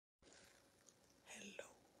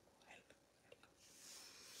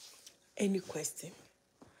Any question,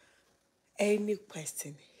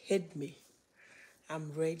 hit me.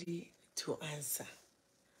 I'm ready to answer.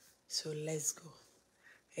 So let's go.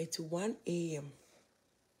 It's 1 a.m.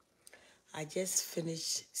 I just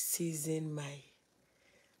finished seasoning my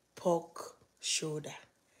pork shoulder.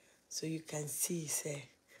 So you can see, say,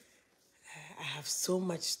 I have so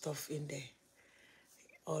much stuff in there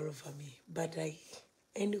all over me. But like,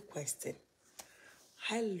 any question?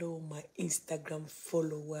 Hello, my Instagram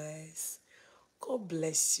followers. God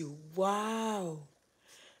bless you. Wow.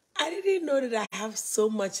 I didn't know that I have so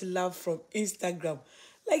much love from Instagram.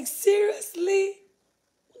 Like, seriously?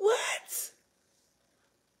 What?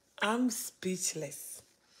 I'm speechless.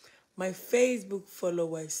 My Facebook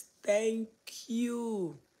followers, thank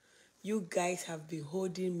you. You guys have been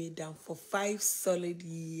holding me down for 5 solid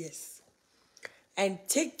years. And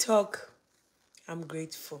TikTok, I'm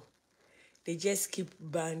grateful. They just keep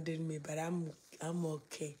banding me, but I'm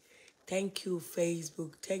okay. Thank you,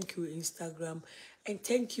 Facebook. Thank you, Instagram. And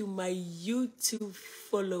thank you, my YouTube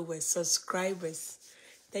followers, subscribers.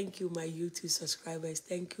 Thank you, my YouTube subscribers.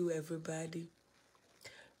 Thank you, everybody.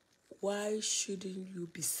 Why shouldn't you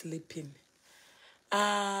be sleeping?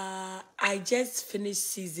 I just finished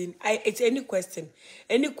season. It's any question.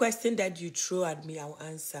 Any question that you throw at me, I'll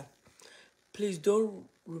answer. Please don't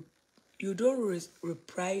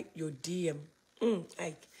reply your DM.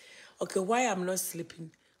 Okay, why I'm not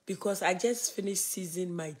sleeping? Because I just finished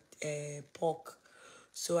seasoning my pork.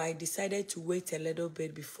 So I decided to wait a little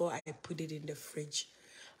bit before I put it in the fridge.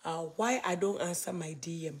 Why I don't answer my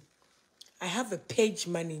DM? I have a page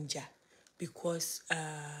manager because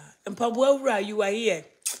Mpabwawura, you are here.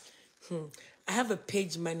 I have a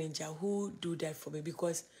page manager who do that for me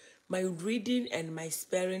because my reading and my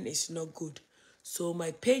spelling is not good. So my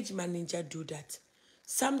page manager do that.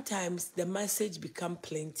 Sometimes the message become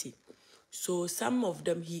plenty. So some of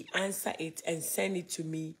them he answer it and send it to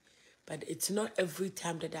me, but it's not every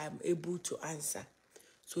time that I'm able to answer.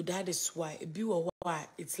 So that is why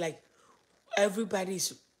it's like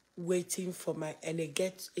everybody's waiting for my and it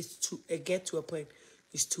get to a point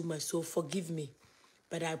it's too much. So forgive me.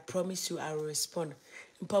 But I promise you I will respond.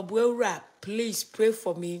 Mpabwewura, please pray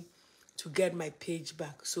for me to get my page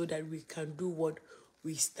back so that we can do what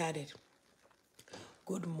we started.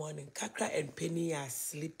 Good morning. Kakra and Penny are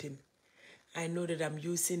sleeping. I know that I'm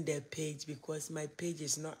using their page because my page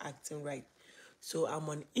is not acting right. So I'm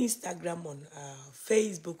on Instagram, on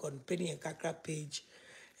Facebook, on Penny and Kakra page,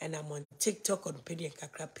 and I'm on TikTok on Penny and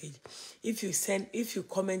Kakra page. If you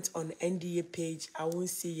comment on NDA page, I won't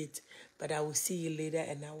see it, but I will see you later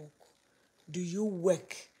and I will. Do you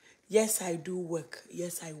work? Yes, I do work.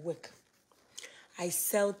 Yes, I work. I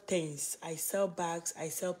sell things. I sell bags. I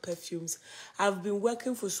sell perfumes. I've been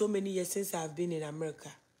working for so many years since I've been in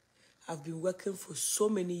America. I've been working for so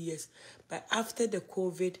many years. But after the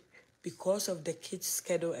COVID, because of the kids'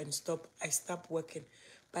 schedule and stuff, I stopped working.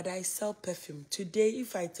 But I sell perfume. Today,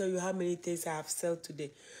 if I tell you how many things I have sold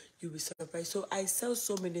today, you'll be surprised. So I sell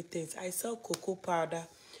so many things. I sell cocoa powder.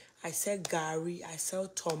 I sell Gary. I sell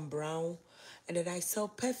Tom Brown. And then I sell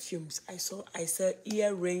perfumes. I sell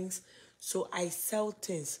earrings. So I sell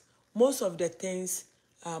things. Most of the things,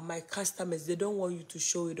 my customers, they don't want you to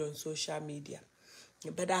show it on social media.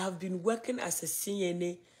 But I have been working as a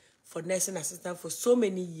CNA for nursing assistant for so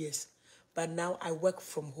many years. But now I work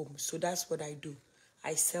from home. So that's what I do.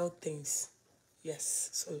 I sell things. Yes.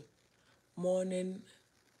 So, morning,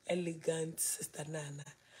 elegant Sister Nana.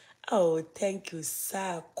 Oh, thank you,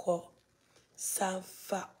 Safako.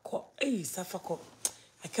 Hey, Safako.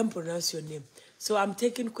 I can't pronounce your name. So I'm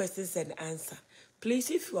taking questions and answer. Please,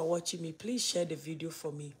 if you are watching me, please share the video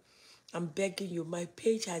for me. I'm begging you. My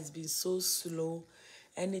page has been so slow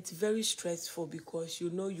and it's very stressful because you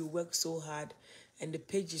know you work so hard and the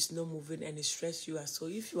page is not moving and it stresses you out. So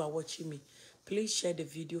if you are watching me, please share the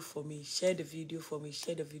video for me. Share the video for me.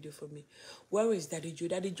 Share the video for me. Where is Daddy Joe?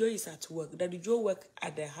 Daddy Joe is at work. Daddy Joe works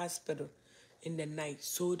at the hospital in the night.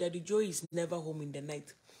 So Daddy Joe is never home in the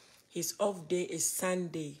night. His off day is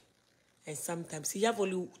Sunday. And sometimes he have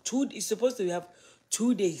only he's supposed to have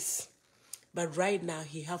 2 days. But right now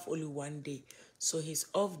he have only 1 day. So his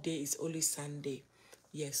off day is only Sunday.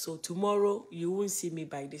 Yes, so tomorrow you won't see me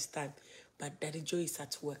by this time. But Daddy Joe is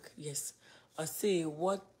at work. Yes. I'll say,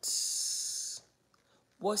 what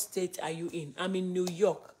state are you in? I'm in New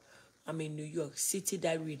York. I'm in New York, city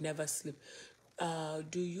that we never sleep.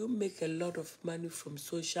 Do you make a lot of money from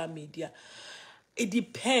social media? It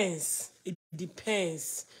depends. It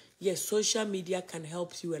depends. Yes, social media can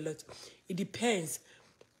help you a lot. It depends.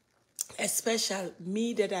 Especially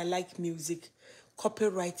me that I like music,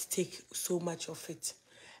 copyright take so much of it.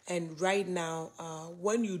 And right now,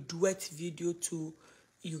 when you duet video to,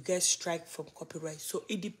 you get strike from copyright. So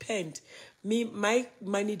it depends. My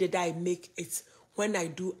money that I make, it's when I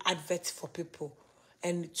do adverts for people.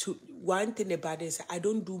 And to one thing about this, I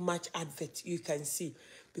don't do much advert. You can see,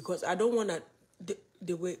 because I don't wanna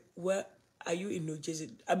the way. Where are you in New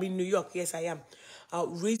Jersey? I'm in New York. Yes, I am.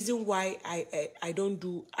 Reason why I don't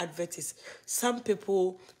do adverts is some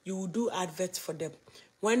people, you will do adverts for them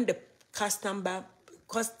when the customer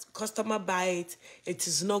buy it, it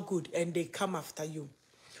is not good and they come after you.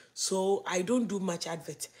 So I don't do much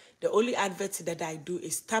advert. The only advert that I do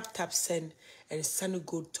is tap send and Sunny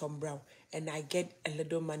Gold Tom Brown, and I get a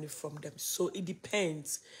little money from them. So it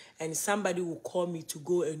depends. And somebody will call me to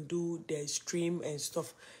go and do the stream and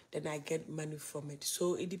stuff, then I get money from it.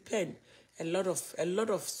 So it depends. A lot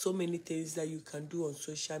of so many things that you can do on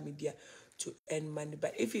social media to earn money.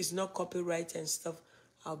 But if it's not copyright and stuff,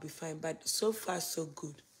 I'll be fine. But so far so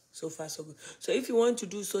good. So far so good. So if you want to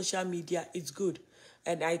do social media, it's good.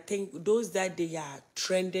 And I think those that they are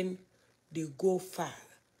trending, they go far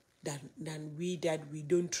than we that we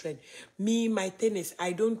don't trend. Me, my thing is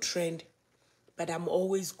I don't trend, but I'm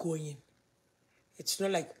always going. It's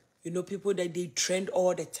not like, people that they trend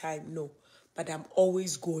all the time. No, but I'm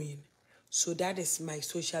always going. So that is my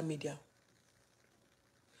social media.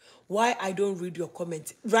 Why I don't read your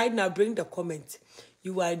comments? Right now, bring the comment.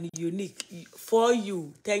 You are unique. For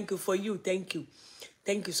you. Thank you. For you. Thank you.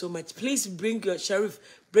 Thank you so much. Please bring your, Sheriff,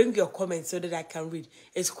 bring your comments so that I can read.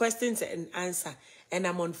 It's questions and answer. And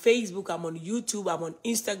I'm on Facebook, I'm on YouTube, I'm on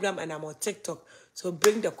Instagram, and I'm on TikTok. So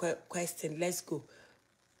bring the question. Let's go.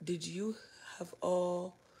 Did you have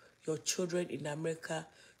all your children in America?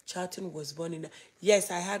 Charlton was born in... Yes,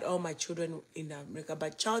 I had all my children in America.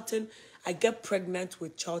 But Charlton, I get pregnant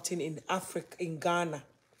with Charlton in Africa, in Ghana.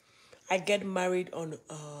 I get married on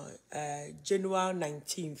January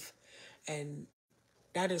 19th. And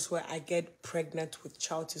that is where I get pregnant with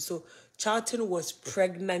Charlton. So Charlton was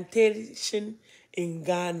pregnantation in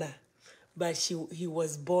Ghana. But he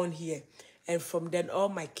was born here. And from then, all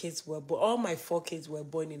my kids were born. All my 4 kids were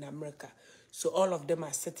born in America. So all of them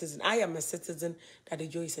are citizens. I am a citizen. Daddy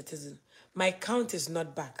Joe is a citizen. My account is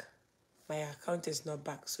not back. My account is not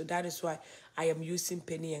back. So that is why I am using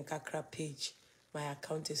Penny and Kakra page. My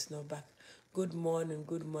account is not back. Good morning,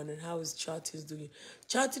 good morning. How is Charlton doing?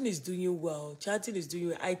 Charlton is doing well. Charlton is doing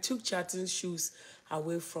well. I took Charlton's shoes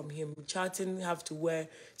away from him. Charlton have to wear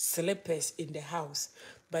slippers in the house.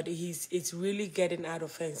 But it's really getting out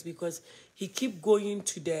of hands because he keep going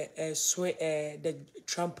to the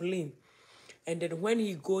trampoline. And then when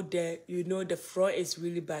he go there, the floor is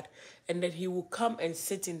really bad. And then he will come and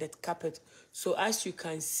sit in that carpet. So as you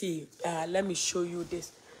can see, let me show you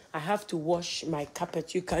this. I have to wash my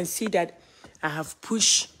carpet. You can see that I have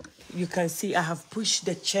pushed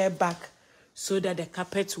the chair back so that the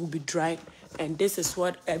carpet will be dry. And this is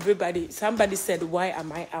what somebody said, why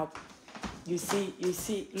am I up? You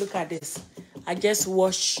see, look at this. I just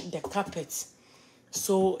washed the carpet.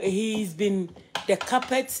 So the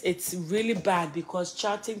carpet, it's really bad because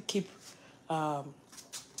Charlton keep,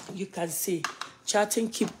 you can see, Charlton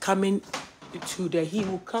keep coming he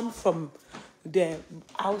will come from the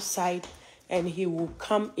outside and he will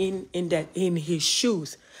come in his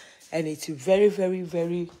shoes. And it's very, very,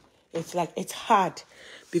 very, it's hard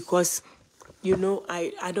because,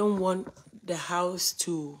 I don't want the house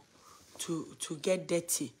to get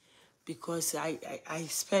dirty because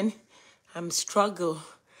I'm struggle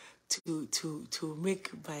to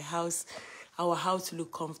make our house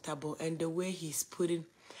look comfortable. And the way he's putting,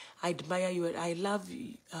 I admire you and I love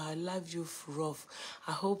you, Rough.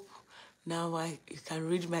 I hope now you can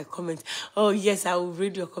read my comments. Oh yes, I will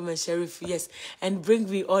read your comments, Sheriff. Yes, and bring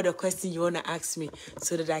me all the questions you want to ask me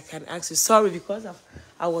so that I can ask you. Sorry because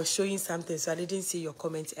I was showing something, so I didn't see your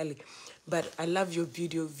comments early. But I love your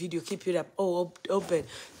video. Keep it up. Oh, open.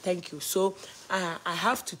 Thank you. So I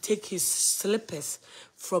have to take his slippers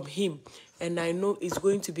from him. And I know it's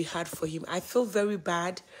going to be hard for him. I feel very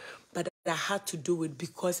bad, but I had to do it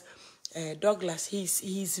because Douglas,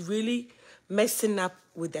 he's really messing up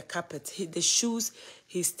with the carpet. The shoes,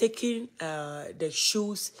 he's taking the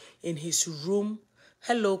shoes in his room.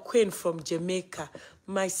 Hello, Queen from Jamaica.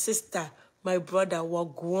 My sister, my brother,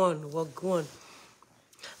 Wagwan.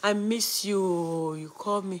 I miss you. You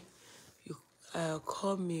call me.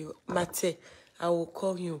 Call me Mate. I will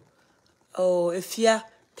call you. Oh, if yeah,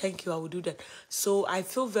 thank you. I will do that. So I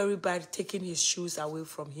feel very bad taking his shoes away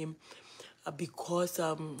from him because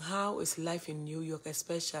how is life in New York,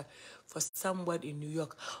 especially for someone in New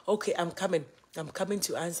York? Okay, I'm coming. I'm coming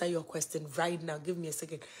to answer your question right now. Give me a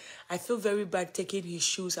second. I feel very bad taking his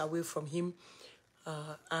shoes away from him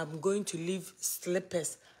I'm going to leave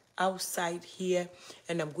slippers outside here,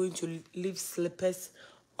 and I'm going to leave slippers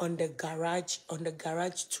on the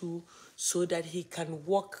garage too, so that he can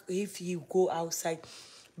walk if he go outside.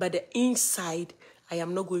 But the inside, I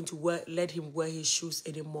am not going to let him wear his shoes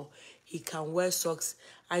anymore. He can wear socks.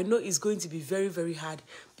 I know it's going to be very, very hard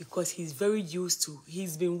because he's very used to.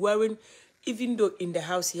 He's been wearing, even though in the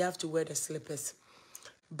house he have to wear the slippers.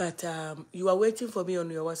 But you are waiting for me on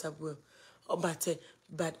your WhatsApp, well. Oh, but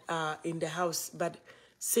in the house. But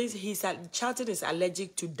since Charlton is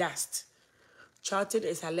allergic to dust. Charlton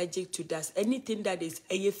is allergic to dust. Anything that is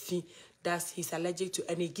AFE dust, he's allergic to,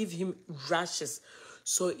 and it gives him rashes.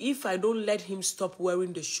 So if I don't let him stop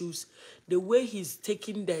wearing the shoes, the way he's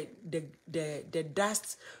taking the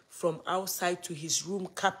dust from outside to his room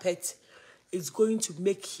carpet, is going to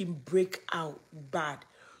make him break out bad.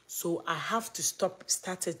 So I have to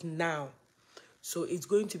start it now. So it's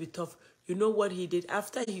going to be tough. You know what he did?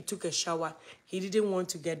 After he took a shower, he didn't want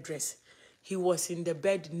to get dressed. He was in the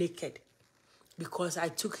bed naked because I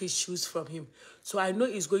took his shoes from him. So I know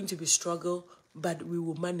it's going to be struggle, but we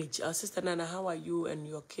will manage. Our sister Nana, how are you and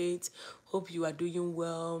your kids? Hope you are doing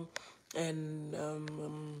well. And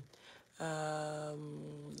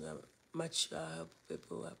much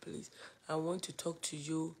people, please. I want to talk to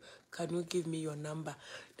you. Can you give me your number?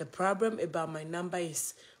 The problem about my number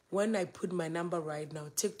is when I put my number right now,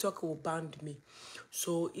 TikTok will ban me.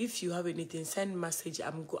 So if you have anything, send message.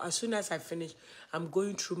 As soon as I finish, I'm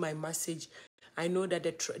going through my message. I know that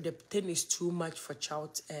the thing is too much for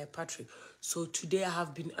Patrick. So today I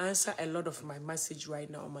have been answering a lot of my message right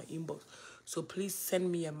now on my inbox. So please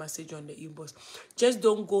send me a message on the inbox. Just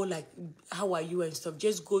don't go like, how are you and stuff.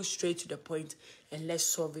 Just go straight to the point and let's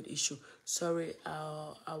solve the issue. Sorry,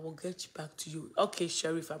 I will get back to you. Okay,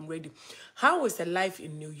 Sheriff, I'm ready. How is the life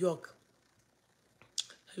in New York?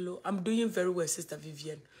 Hello, I'm doing very well, Sister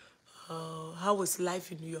Vivian. How is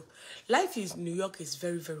life in New York? Life in New York is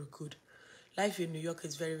very, very good. Life in New York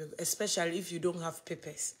is very, very good, especially if you don't have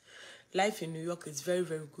papers. Life in New York is very,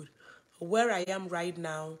 very good. Where I am right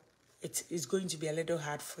now, it is going to be a little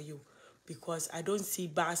hard for you because I don't see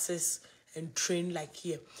buses and train like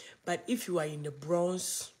here. But if you are in the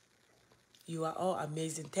Bronx, you are all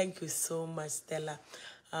amazing. Thank you so much, Stella.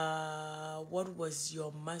 What was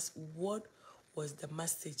the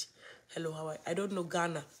message? Hello, how are you? I don't know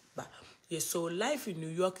Ghana, but yeah, so life in New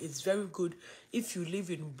York is very good. If you live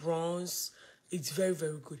in Bronx, it's very,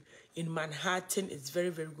 very good. In Manhattan, it's very,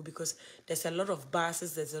 very good because there's a lot of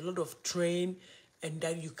buses, there's a lot of train, and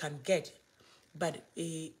then you can get. But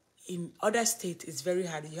in other states, it's very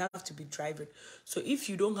hard. You have to be driving. So if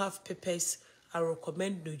you don't have papers, I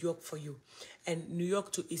recommend New York for you. And New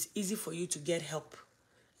York too is easy for you to get help.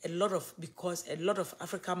 Because a lot of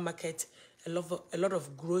African markets, a lot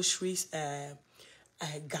of groceries,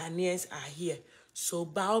 Ghanaians are here. So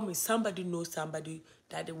by all means, somebody knows somebody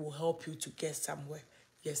that they will help you to get somewhere.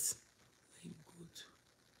 Yes. Good.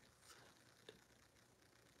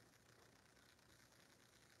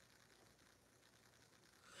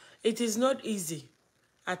 It is not easy.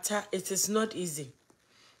 It is not easy.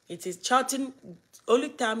 It is Charlton. Only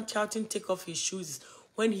time Charlton take off his shoes is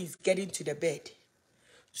when he's getting to the bed.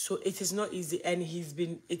 So it is not easy, and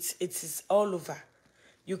it is all over.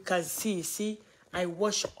 You can see, I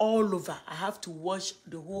wash all over. I have to wash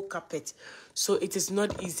the whole carpet. So it is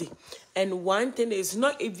not easy. And one thing is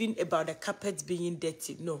not even about the carpet being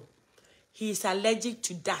dirty. No. He is allergic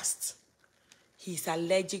to dust. He's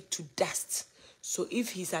allergic to dust. So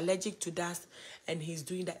if he's allergic to dust and he's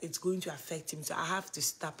doing that, it's going to affect him. So I have to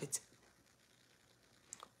stop it.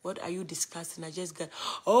 What are you discussing? I just got,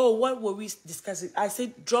 what were we discussing? I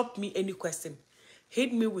said, drop me any question.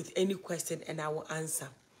 Hit me with any question and I will answer.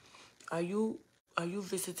 Are you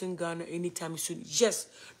visiting Ghana anytime soon? Yes,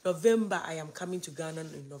 November. I am coming to Ghana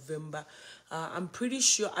in November. I'm pretty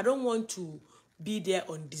sure I don't want to be there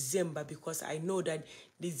on December because I know that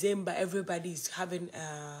December everybody is having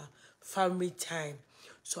family time.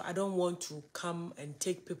 So I don't want to come and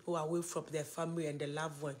take people away from their family and their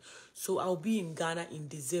loved one. So I'll be in Ghana in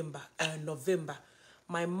November.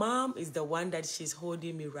 My mom is the one that she's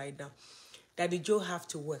holding me right now. Daddy Joe have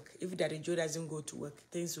to work. If Daddy Joe doesn't go to work,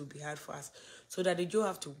 things will be hard for us. So Daddy Joe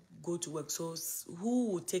have to go to work. So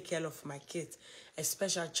who will take care of my kids?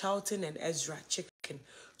 Especially Charlton and Ezra Chicken.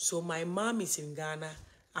 So my mom is in Ghana.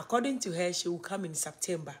 According to her, she will come in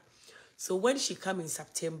September. So when she comes in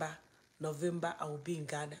September, November, I will be in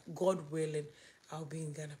Ghana. God willing, I'll be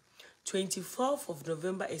in Ghana. 24th of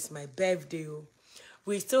November is my birthday.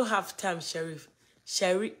 We still have time, Sheriff.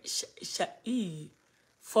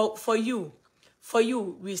 For you,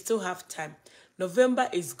 we still have time. November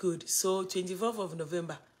is good. So 24th of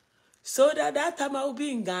November. So that time I will be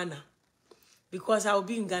in Ghana. Because I will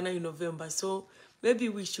be in Ghana in November. So maybe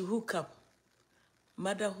we should hook up.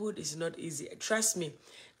 Motherhood is not easy. Trust me.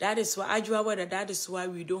 That is why that is why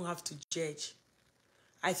we don't have to judge.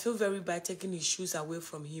 I feel very bad taking his shoes away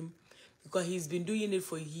from him because he's been doing it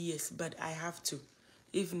for years, but I have to.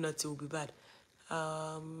 If not, it will be bad.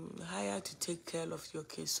 Hire to take care of your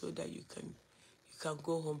kids so that you can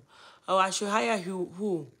go home. Oh, I should hire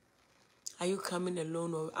who? Are you coming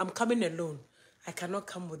alone? Or I'm coming alone. I cannot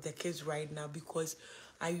come with the kids right now because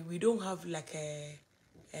we don't have like a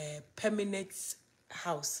permanent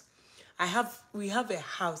house. We have a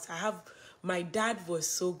house. My dad was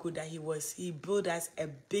so good that he built us a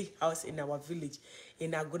big house in our village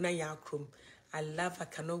in Agona Yakrum. I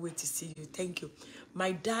cannot wait to see you. Thank you.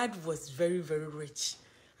 My dad was very, very rich.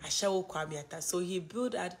 Ashawo Kwamiata. So he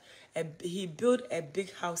built a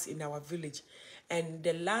big house in our village. And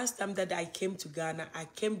the last time that I came to Ghana, I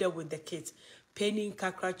came there with the kids. Penny,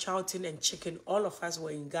 Kakra, Charlton, and Chicken. All of us were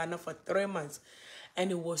in Ghana for 3 months. And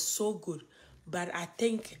it was so good. But I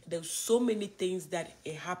think there's so many things that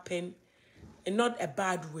it happened in not a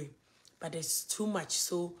bad way, but it's too much.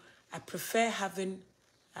 So I prefer having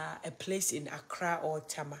a place in Accra or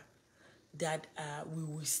Tama that we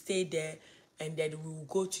will stay there and then we will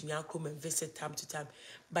go to Nyakom and visit time to time.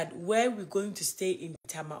 But where we're going to stay in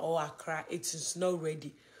Tama or Accra, it is not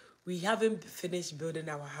ready. We haven't finished building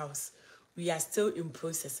our house. We are still in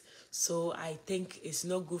process. So I think it's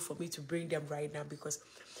not good for me to bring them right now because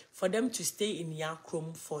for them to stay in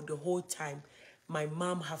Yakrom for the whole time, my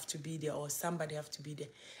mom have to be there or somebody have to be there.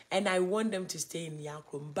 And I want them to stay in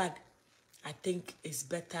Yakrom, but I think it's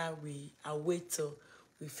better I wait till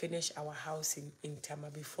we finish our house in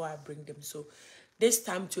Tama before I bring them. So this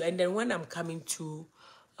time too, and then when I'm coming to,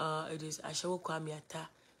 it is Ashawo Kwamiata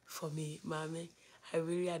for me, Mommy. I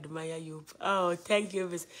really admire you. Oh, thank you.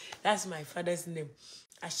 That's my father's name.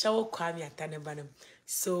 Ashawo Kwamiata Nebanem.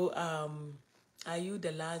 So, are you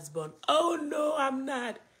the last born? Oh, no, I'm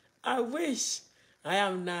not. I wish. I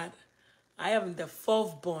am not. I am the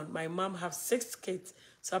fourth born. My mom has 6 kids,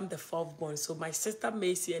 so I'm the fourth born. So my sister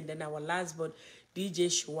Macy and then our last born, DJ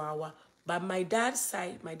Chihuahua. But my dad's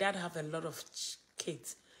side, my dad have a lot of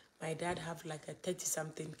kids. My dad have like a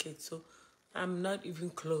 30-something kids, so I'm not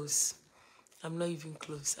even close. I'm not even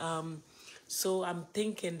close. So I'm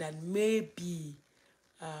thinking that maybe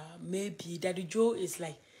Daddy Joe is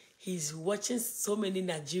like, he's watching so many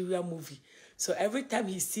Nigerian movies. So every time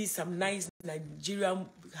he sees some nice Nigerian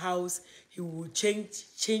house, he will change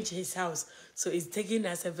his house. So it's taking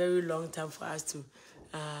us a very long time for us to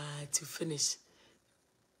finish.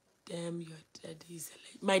 Damn, your daddy is a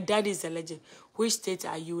legend. My daddy is a legend. Which state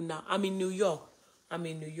are you now? I'm in New York. I'm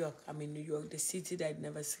in New York, the city that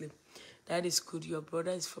never sleeps. That is good. Your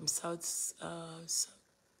brother is from South.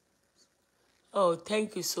 Oh,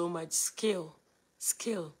 thank you so much. Skill.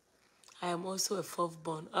 I am also a fourth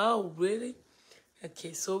born. Oh, really?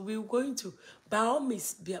 Okay, so we're going to, by all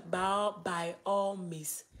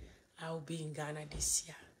means, I will be in Ghana this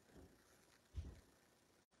year.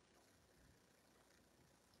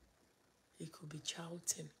 It could be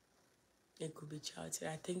Charlton.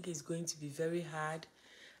 I think it's going to be very hard.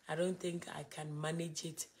 I don't think I can manage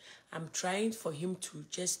it. I'm trying for him to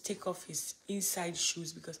just take off his inside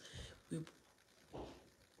shoes because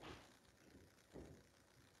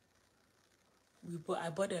I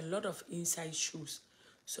bought a lot of inside shoes.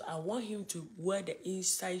 So I want him to wear the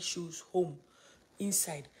inside shoes home,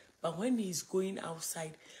 inside. But when he's going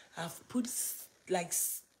outside, I've put like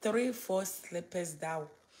 3-4 slippers down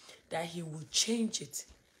that he will change it.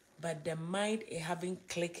 But the mind, it haven't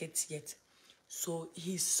clicked it yet. So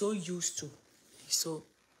he's so used to. So,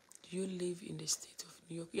 do you live in the state of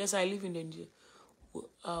New York? Yes, I live in the New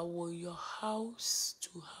York. Will your house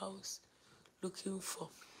to house looking for?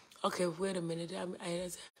 Okay, wait a minute.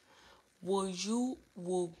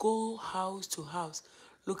 Will go house to house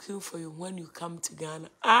looking for you when you come to Ghana?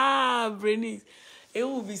 Ah, Bernice, it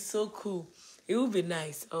will be so cool. It will be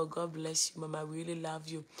nice. Oh, God bless you, Mama. I really love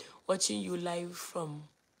you. Watching you live from,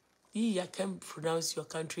 I can't pronounce your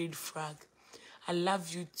country flag. I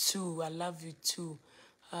love you too.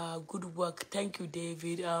 Good work. Thank you,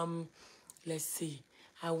 David. Let's see.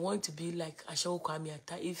 I want to be like Ashawo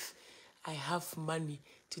Kwamiata if I have money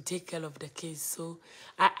to take care of the kids. So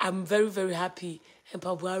I'm very, very happy,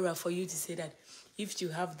 Mpabuara, for you to say that if you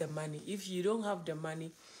have the money. If you don't have the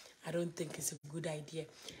money, I don't think it's a good idea.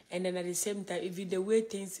 And then at the same time, even the way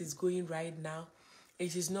things is going right now,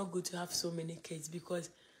 it is not good to have so many kids because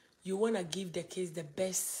you want to give the kids the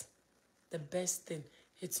best thing.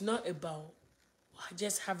 It's not about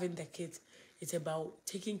just having the kids. It's about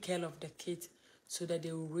taking care of the kids so that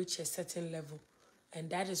they will reach a certain level. And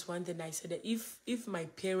that is one thing I said, that if my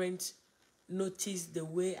parents notice the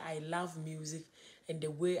way I love music and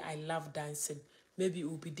the way I love dancing, maybe it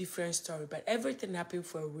will be different story. But everything happened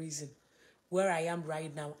for a reason. Where I am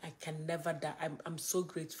right now, I can never die. I'm so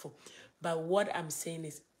grateful. But what I'm saying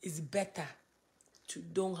is, it's better to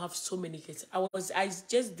don't have so many kids. I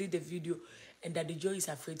just did a video, and Daddy Joe is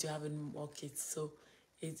afraid to having more kids, so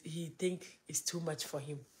he think it's too much for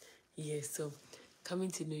him. Yeah, so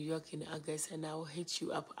coming to New York in August, and I'll hit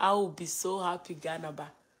you up. I will be so happy, Ghana.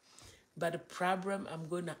 But the problem I'm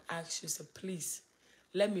gonna ask you, so please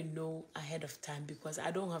let me know ahead of time, because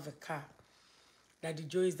I don't have a car. Daddy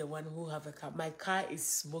Joe is the one who have a car. My car is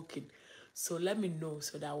smoking, so let me know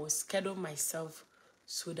so that I will schedule myself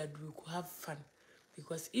so that we could have fun.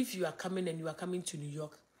 Because if you are coming and you are coming to New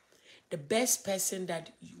York, the best person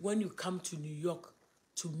that when you come to New York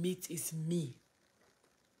to meet is me.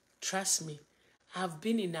 Trust me. I've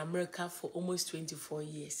been in America for almost 24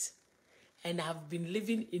 years. And I've been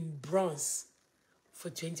living in Bronx for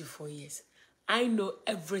 24 years. I know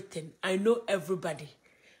everything. I know everybody.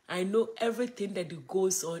 I know everything that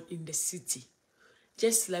goes on in the city.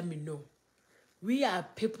 Just let me know. We are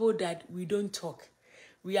people that we don't talk.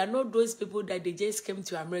 We are not those people that they just came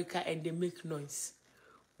to America and they make noise.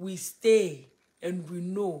 We stay and we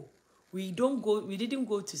know. We didn't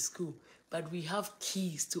go to school, but we have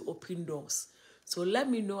keys to open doors. So let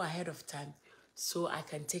me know ahead of time so I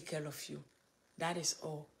can take care of you. That is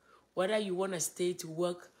all. Whether you want to stay to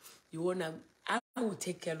work, I will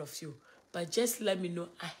take care of you. But just let me know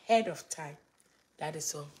ahead of time. That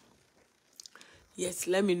is all. Yes,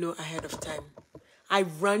 let me know ahead of time. I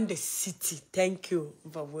run the city. Thank you,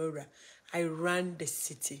 Vawera. I run the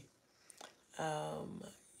city.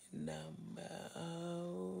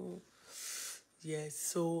 Yes,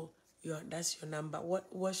 so that's your number.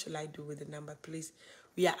 What should I do with the number, please?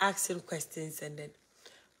 We are asking questions, and then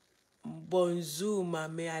bonjour,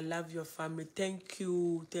 Mame. I love your family. Thank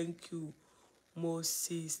you,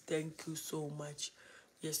 Moses. Thank you so much.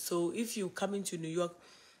 Yes, so if you come into New York,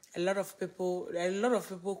 a lot of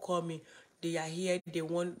people call me. They are here.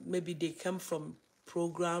 Maybe they come from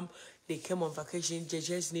program. They came on vacation. They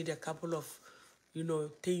just need a couple of,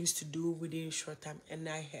 things to do within short time, and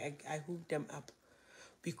I hook them up,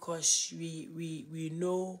 because we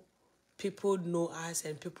know people know us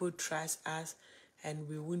and people trust us, and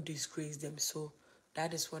we won't disgrace them. So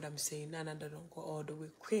that is what I'm saying. Nana don't go all the way.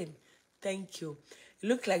 Queen, thank you. It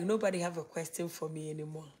looks like nobody have a question for me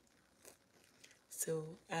anymore.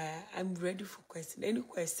 So I'm ready for question. Any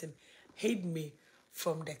question, hit me,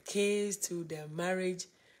 from the kids to their marriage.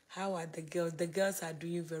 How are the girls? The girls are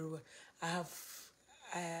doing very well.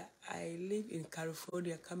 I live in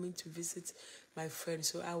California, coming to visit my friend.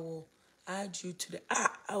 So I will add you to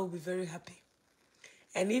I will be very happy.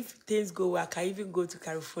 And if things go well, I can even go to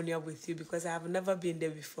California with you, because I have never been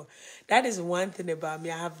there before. That is one thing about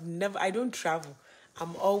me. I don't travel.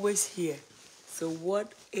 I'm always here. So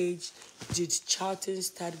what age did Charlton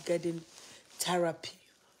start getting therapy?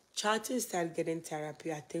 Charlton started getting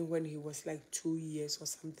therapy, I think, when he was like 2 years or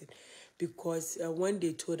something. Because when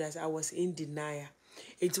they told us, I was in denial.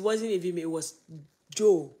 It wasn't even me, it was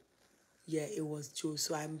Joe. Yeah, it was Joe.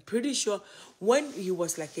 So I'm pretty sure when he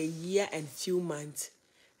was like a year and few months,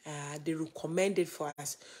 they recommended for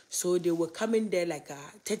us. So they were coming there like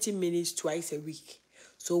 30 minutes twice a week.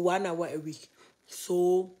 So 1 hour a week.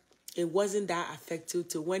 So it wasn't that effective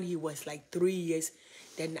till when he was like 3 years.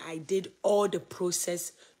 Then I did all the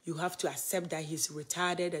process. You have to accept that he's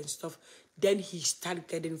retarded and stuff. Then he started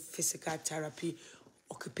getting physical therapy,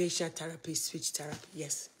 occupational therapy, speech therapy.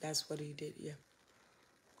 Yes, that's what he did, yeah.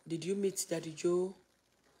 Did you meet Daddy Joe?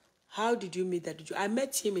 How did you meet Daddy Joe? I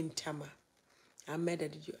met him in Tama. I met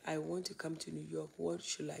Daddy Joe. I want to come to New York. What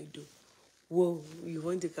should I do? Whoa, you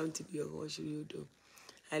want to come to New York? What should you do?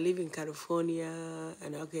 I live in California,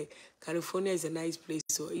 and okay, California is a nice place.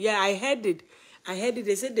 So yeah, I heard it.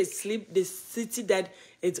 They said the city that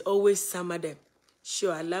it's always summer there.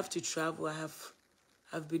 Sure, I love to travel.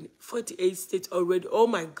 I've been 48 states already. Oh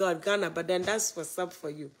my God, Ghana, but then that's what's up for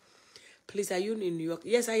you. Please, are you in New York?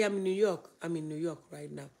 Yes, I am in New York. I'm in New York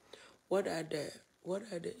right now. What are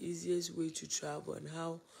the easiest way to travel, and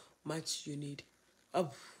how much you need? Oh,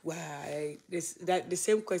 wow. The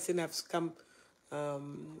same question has come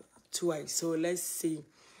twice. So let's see.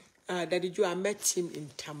 Daddy Joe, I met him in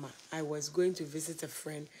Tama. I was going to visit a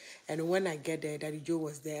friend, and when I get there, Daddy Joe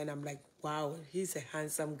was there, and I'm like, wow, he's a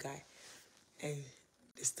handsome guy. And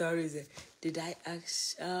the story is, did I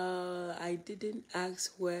ask? I didn't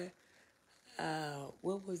ask where.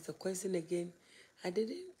 What was the question again? I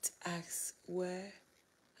didn't ask where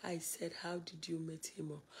I said, how did you meet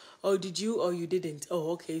him? Or did you or you didn't?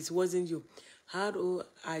 Oh, okay, it wasn't you. How old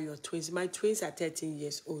are your twins? My twins are 13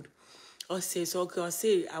 years old. I'll say, so okay, I'll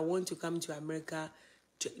say I want to come to America.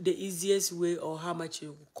 The easiest way or how much it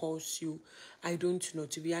will cost you, I don't know.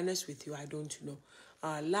 To be honest with you, I don't know.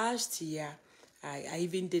 Last year, I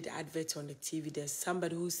even did adverts on the TV. There's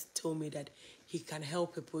somebody who's told me that he can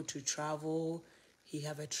help people to travel. He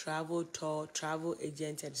have a travel tour, travel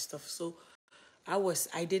agent and stuff. So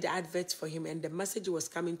I did adverts for him, and the message was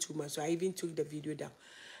coming too much, so I even took the video down.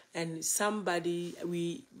 And some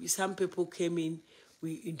people came in,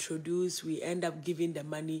 we introduced, we end up giving the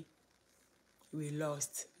money, we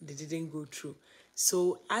lost. They didn't go through.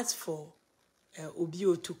 So as for Obi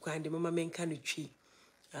Otukwan, the mama menka tree.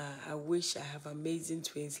 I wish I have amazing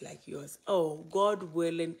twins like yours. Oh, God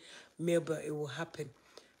willing, maybe it will happen.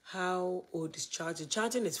 How old is Charlton?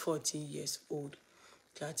 Charlton is 14 years old.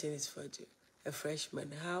 Charlton is 14, a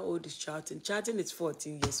freshman. How old is Charlton? Charlton is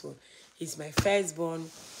 14 years old. He's my firstborn.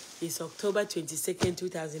 It's October 22nd,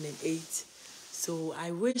 2008. So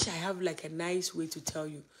I wish I have like a nice way to tell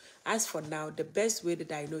you. As for now, the best way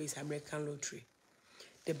that I know is American lottery.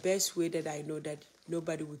 The best way that I know that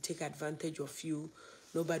nobody will take advantage of you,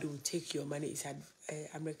 nobody will take your money is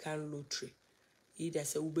American lottery. Either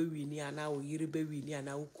say ube wini and now yiribe wini and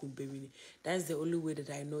now kumbe wini. That's the only way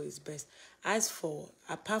that I know is best. As for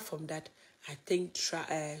apart from that, I think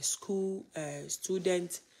school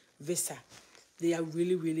student visa, they are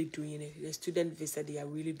really doing it. The student visa, they are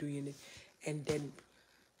really doing it. And then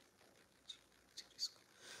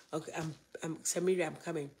okay, I'm Samira, I'm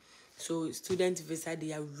coming. So student visa,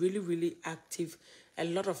 they are really active. A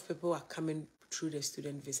lot of people are coming through the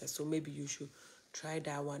student visa. So maybe you should try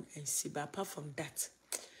that one and see. But apart from that,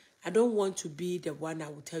 I don't want to be the one I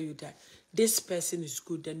will tell you that this person is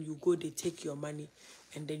good, then you go, they take your money,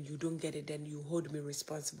 and then you don't get it, then you hold me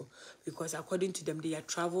responsible. Because according to them, they are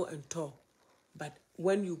travel and tour. But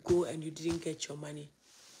when you go and you didn't get your money,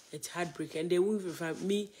 it's heartbreaking. And they won't refund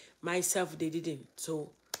me, myself, they didn't.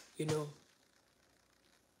 So, you know.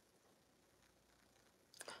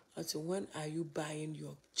 Also, when are you buying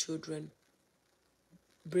your children,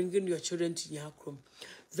 bringing your children to Nyakrom?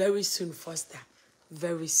 Very soon, Foster.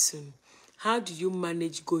 Very soon. How do you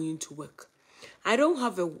manage going to work? I don't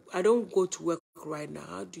go to work right now.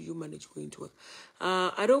 How do you manage going to work?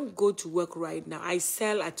 I don't go to work right now. I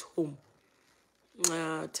sell at home.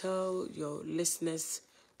 Tell your listeners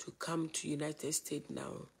to come to United States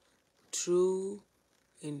now. True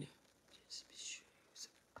in...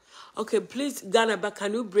 Okay, please, Ghana, but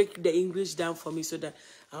can you break the English down for me so that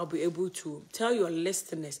I'll be able to tell your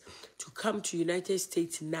listeners to come to United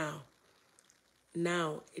States now?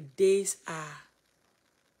 Now, days are.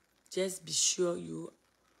 Just be sure you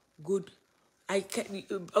good. I can.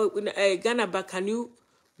 Ghana, but can you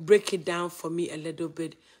break it down for me a little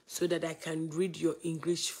bit so that I can read your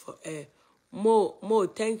English for Mo,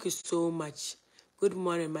 thank you so much. Good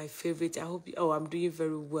morning, my favorite. I hope I'm doing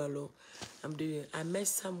very well. I met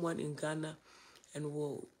someone in Ghana, and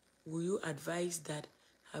will you advise that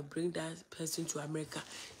I bring that person to America?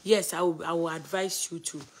 Yes, I will advise you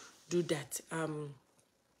to do that. I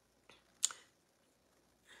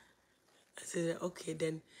said, okay,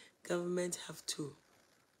 then government have to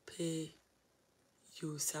pay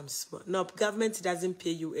you some small. No, government doesn't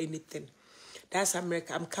pay you anything. That's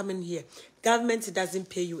America. I'm coming here. Government doesn't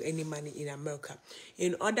pay you any money in America.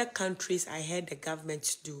 In other countries, I heard the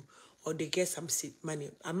government do, or they get some money.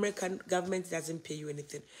 American government doesn't pay you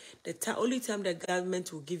anything. The only time the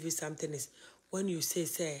government will give you something is when you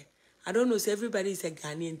say, I don't know, so everybody is a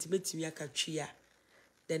Ghanaian,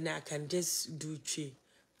 then I can just do tree.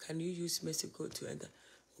 Can you use Mexico to enter?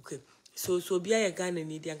 Okay. So be a Ghanaian,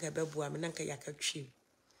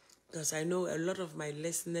 because I know a lot of my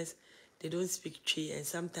listeners, they don't speak Tree, and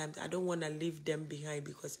sometimes I don't want to leave them behind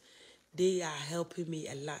because they are helping me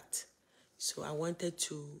a lot. So I wanted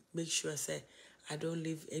to make sure I don't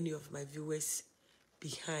leave any of my viewers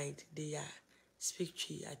behind. They are speak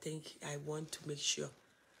Tree. I think I want to make sure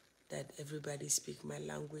that everybody speak my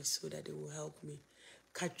language so that they will help me.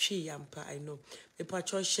 Kachi Yampa, I know. Me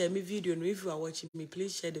patron share me video. If you are watching me,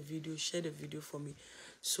 please share the video for me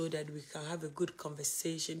so that we can have a good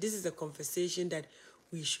conversation. This is a conversation that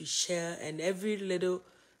we should share, and every little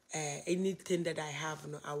anything that I have,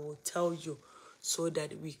 I will tell you so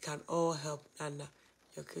that we can all help Nana.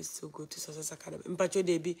 Your kids to go to Success Academy. Mpacho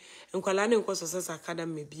debi, nkwalane nko Success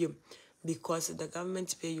Academy because the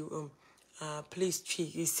government pay you please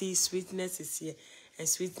Tree. You see, Sweetness is here, and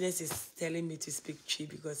Sweetness is telling me to speak Tree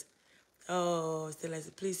because Stella,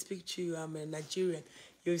 please speak Tree. I'm a Nigerian.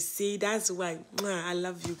 You see, that's why I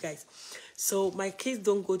love you guys. So my kids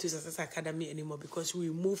don't go to Success Academy anymore because we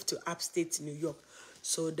moved to upstate New York.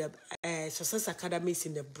 So the Success Academy is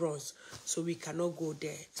in the Bronx, so we cannot go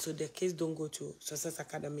there. So the kids don't go to Success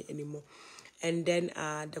Academy anymore. And then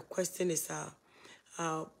the question is,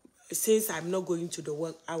 since I'm not going to the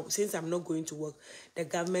work, since I'm not going to work, the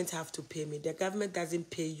government have to pay me. The government doesn't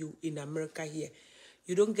pay you in America here.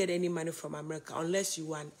 You don't get any money from America unless you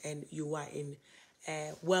want and you are in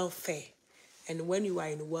welfare. And when you are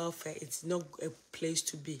in welfare, it's not a place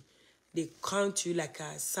to be. They count you like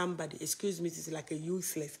a somebody, excuse me, it's like a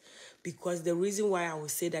useless. Because the reason why I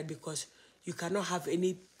would say that, because you cannot have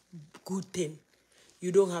any good thing.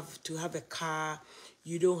 You don't have to have a car.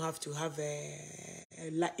 You don't have to have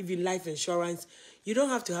even life insurance. You don't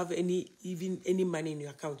have to have even any money in your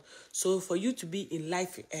account. So for you to be in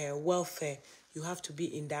life welfare, you have to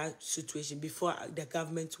be in that situation before the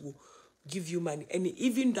government will give you money. And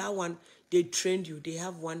even that one, they trained you. They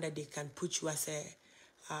have one that they can put you as a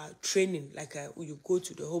training, like you go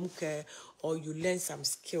to the home care or you learn some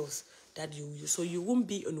skills that you use. So you won't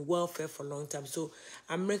be on welfare for a long time. So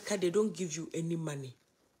America, they don't give you any money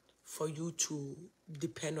for you to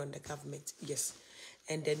depend on the government. Yes.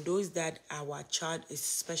 And then those that our child is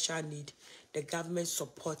special need, the government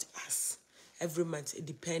support us every month. It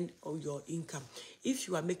depends on your income. If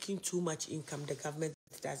you are making too much income, the government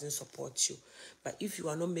doesn't support you. But if you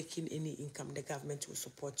are not making any income, the government will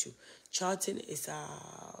support you. Charlton is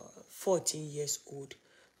 14 years old.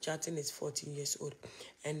 Charlton is 14 years old.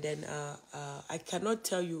 And then I cannot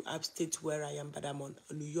tell you upstate where I am, but I'm on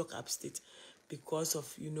New York upstate because of,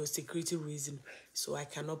 security reason. So I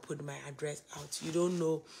cannot put my address out. You don't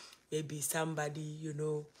know, maybe somebody,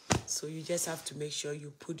 So you just have to make sure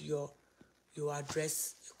you put your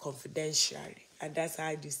address confidentially. And that's how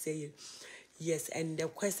you say it. Yes, and the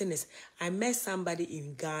question is, I met somebody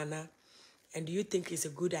in Ghana, and do you think it's a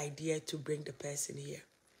good idea to bring the person here?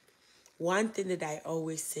 One thing that I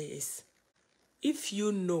always say is, if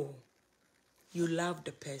you know you love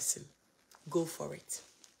the person, go for it.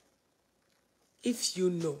 If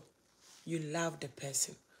you know you love the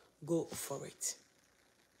person, go for it.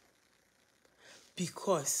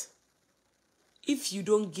 Because if you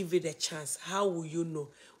don't give it a chance, how will you know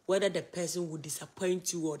whether the person will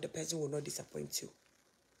disappoint you or the person will not disappoint you?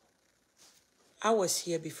 I was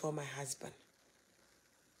here before my husband.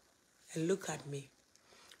 And look at me.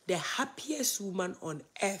 The happiest woman on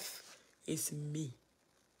earth is me.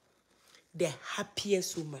 The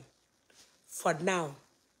happiest woman. For now,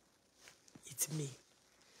 it's me.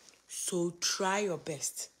 So try your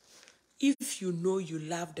best. If you know you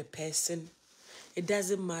love the person, it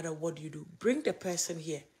doesn't matter what you do. Bring the person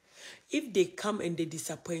here. If they come and they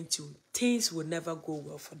disappoint you, things will never go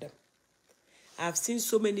well for them. I've seen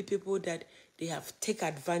so many people that they have taken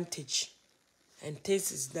advantage and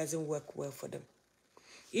things doesn't work well for them.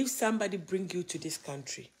 If somebody bring you to this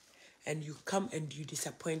country and you come and you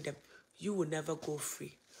disappoint them, you will never go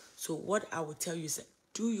free. So what I will tell you is,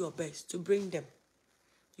 do your best to bring them.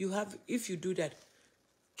 If you do that,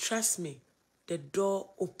 trust me, the door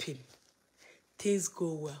open, things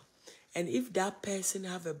go well. And if that person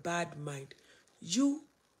have a bad mind,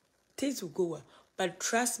 things will go well. But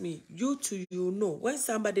trust me, you know, when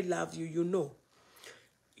somebody loves you, you know.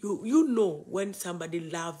 You know when somebody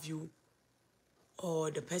loves you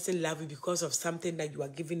or the person loves you because of something that you are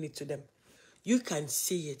giving it to them. You can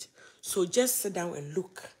see it. So just sit down and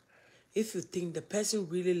look. If you think the person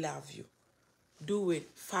really loves you, do it.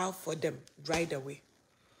 File for them right away.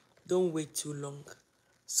 Don't wait too long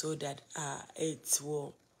so that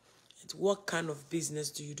what kind of business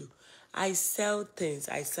do you do? I sell things.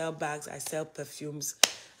 I sell bags. I sell perfumes.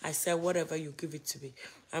 I sell whatever you give it to me.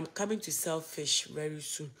 I'm coming to sell fish very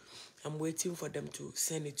soon. I'm waiting for them to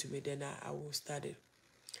send it to me. Then I will start it.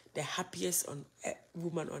 The happiest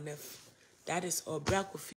woman on earth. That is all.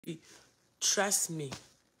 Brakofi, trust me.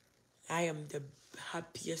 I am the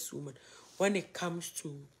happiest woman. When it comes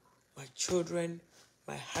to my children,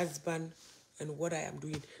 my husband, and what I am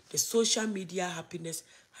doing, the social media happiness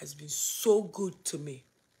has been so good to me.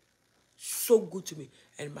 So good to me.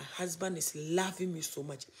 And my husband is loving me so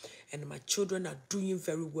much. And my children are doing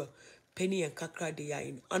very well. Penny and Kakra, they are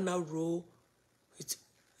in honor roll. It's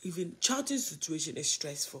even Charlton's situation is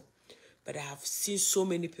stressful. But I have seen so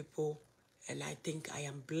many people, and I think I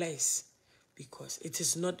am blessed because it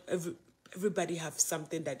is not everybody have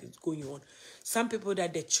something that is going on. Some people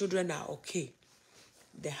that their children are okay.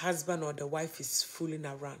 The husband or the wife is fooling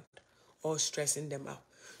around or stressing them out.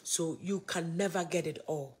 So you can never get it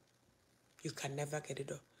all. You can never get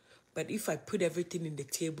it all. But if I put everything in the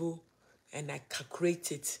table and I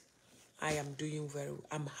calculate it, I am doing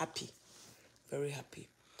I'm happy, very happy.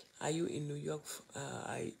 Are you in New York?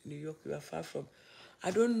 New York, you are far from.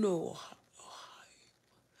 I don't know.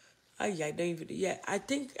 I don't even. Yeah, I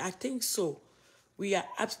think so. We are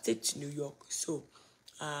upstate New York, so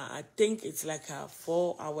I think it's like a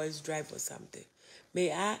 4 hours drive or something.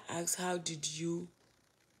 May I ask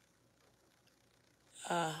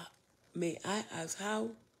May I ask how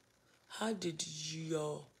did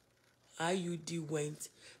your IUD went?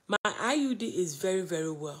 My IUD is very,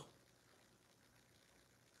 very well.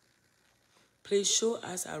 Please show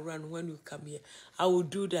us around when you come here. I will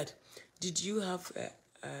do that. Did you have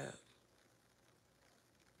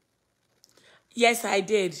Yes, I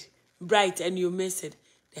did. Bright, and you missed it.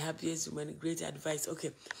 The happiest woman, great advice.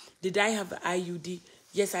 Okay. Did I have IUD?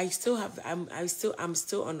 Yes, I still have. I'm still on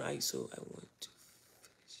ISO. I want to.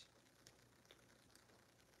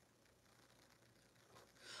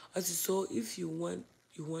 Also, so if you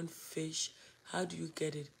want fish, how do you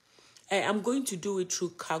get it? I'm going to do it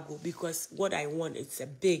through cargo because what I want it's a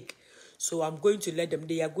big. So I'm going to let them.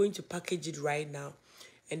 They are going to package it right now,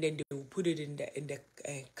 and then they will put it in the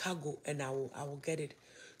cargo, and I will get it.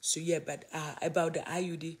 So yeah, but about the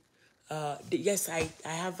IUD, yes,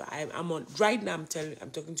 I'm on right now. I'm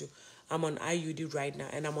talking to. I'm on IUD right now,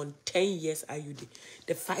 and I'm on 10 years IUD.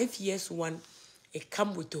 The 5 years one, it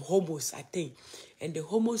come with the homos, I think, and the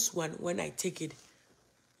homos one when I take it,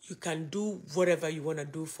 you can do whatever you want to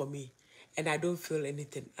do for me, and I don't feel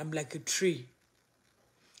anything. I'm like a tree.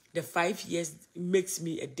 The 5 years makes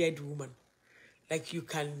me a dead woman. Like you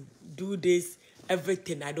can do this,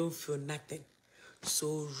 everything, I don't feel nothing.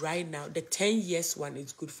 So right now, the 10 years one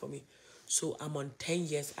is good for me. So I'm on 10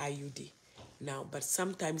 years IUD now. But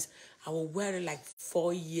sometimes I will wear it like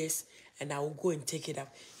 4 years and I will go and take it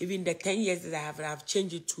up. Even the 10 years that I've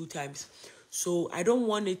changed it 2 times. So I don't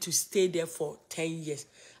want it to stay there for 10 years.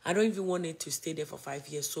 I don't even want it to stay there for 5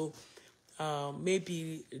 years. So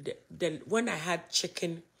maybe when I had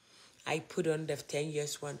chicken, I put on the 10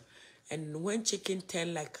 years one. And when chicken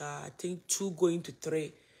turned like, I think 2 going to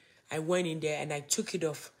 3, I went in there and I took it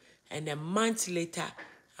off. And a month later,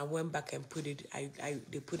 I went back and put it,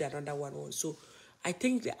 they put another one on. So I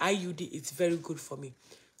think the IUD is very good for me.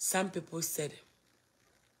 Some people said,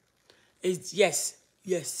 yes,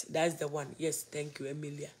 that's the one. Yes, thank you,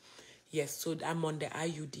 Emilia. Yes, so I'm on the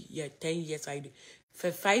IUD. Yeah, 10 years IUD.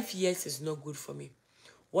 For 5 years is not good for me.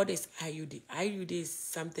 What is IUD? IUD is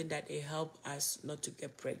something that it help us not to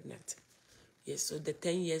get pregnant. Yes, so the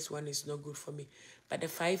 10 years one is not good for me. But the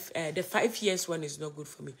 5 years one is not good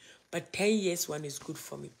for me. But 10 years one is good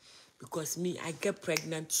for me. Because me, I get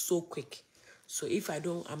pregnant so quick. So if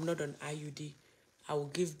I'm not on IUD, I will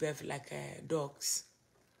give birth like dogs.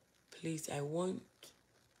 Please, I want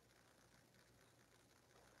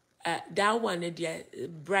that one,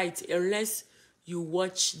 Bright, unless you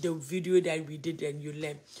watch the video that we did and you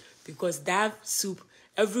learn. Because that soup,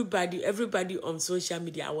 everybody on social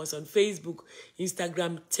media, I was on Facebook,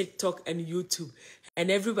 Instagram, TikTok, and YouTube, and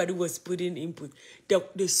everybody was putting input.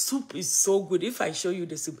 The soup is so good. If I show you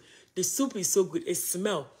the soup is so good. It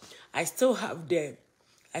smells. I still have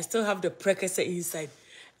the precursor inside.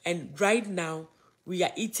 And right now, we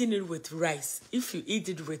are eating it with rice. If you eat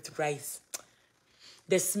it with rice,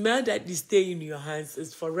 the smell that is stay in your hands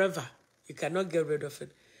is forever. You cannot get rid of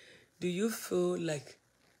it. Do you feel like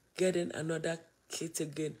getting another kit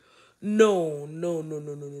again? No.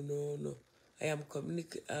 I am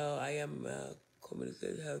communicate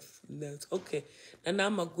health nurse. Okay. Nana,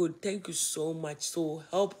 I'm good. Thank you so much. So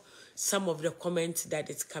help some of the comments that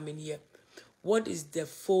is coming here. What is the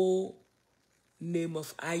full name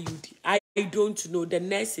of IUD? I don't know. The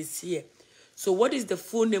nurse is here. So what is the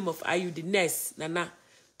full name of IUD? Nurse, Nana,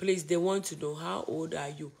 please, they want to know how old are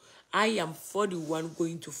you? I am 41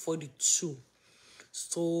 going to 42.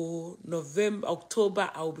 So October,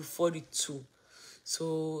 I'll be 42.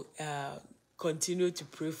 So continue to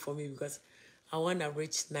pray for me because I want to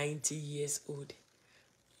reach 90 years old.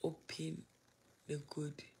 Open the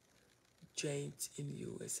good joint in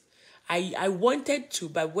US. I wanted to,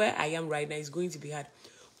 but where I am right now is going to be hard.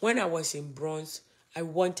 When I was in Bronx, I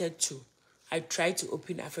wanted to. I tried to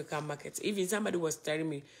open African markets. Even somebody was telling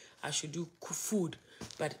me I should do food,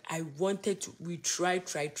 but I wanted to. We tried.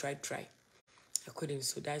 I couldn't,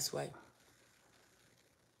 so that's why.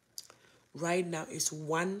 Right now it's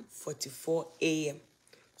 1:44 a.m.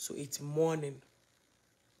 So it's morning.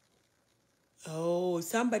 Oh,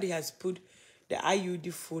 somebody has put the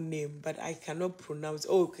IUD full name, but I cannot pronounce.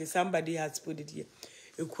 Oh, okay, somebody has put it here.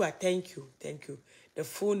 Ikua, thank you. The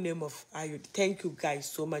full name of IUD. Thank you guys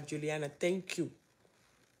so much, Juliana. Thank you.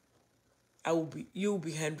 you'll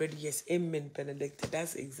be 100 years. Amen, Benedict.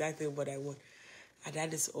 That's exactly what I want. And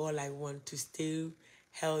that is all I want, to stay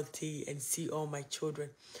healthy and see all my children.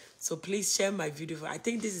 So please share my video. I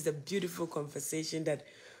think this is a beautiful conversation that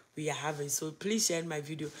we are having. So please share my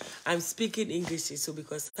video. I'm speaking English, so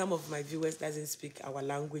because some of my viewers doesn't speak our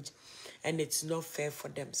language and it's not fair for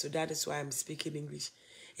them. So that is why I'm speaking English.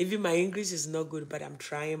 Even my English is not good, but I'm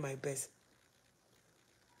trying my best.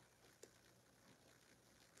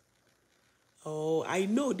 Oh, I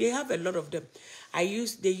know they have a lot of them. I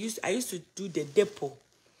used to do the depot,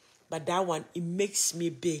 but that one, it makes me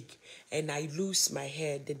big and I lose my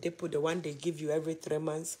hair. The depot, the one they give you every 3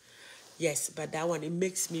 months. Yes, but that one, it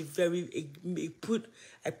makes me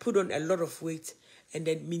I put on a lot of weight, and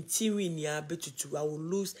then I will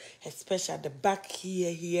lose, especially at the back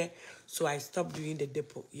here. So I stopped doing the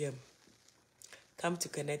depot. Yeah. Come to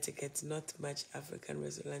Connecticut, not much African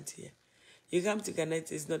restaurant here. You come to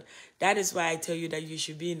Connecticut, it's not. That is why I tell you that you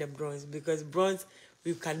should be in the Bronx, because Bronx,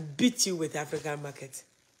 we can beat you with African market.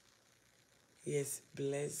 Yes,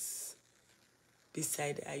 bless.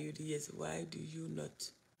 Beside Ayudi, yes, why do you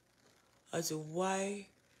not? Also, why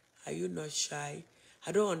are you not shy?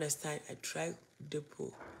 I don't understand. I tried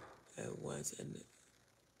depot once and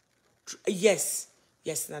yes,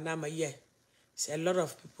 Nanama, yeah. So a lot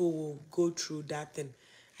of people will go through that and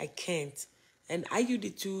I can't. And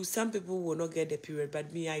IUD too, some people will not get the period,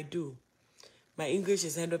 but me, I do. My English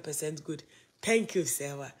is 100% good. Thank you,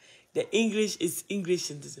 Sarah. The English is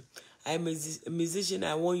English. I'm a musician.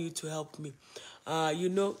 I want you to help me.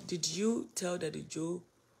 Did you tell Daddy Joe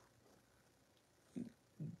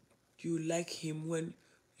you like him when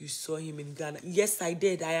you saw him in Ghana? Yes, I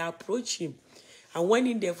did. I approached him. I went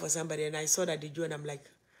in there for somebody and I saw Daddy Joe and I'm like,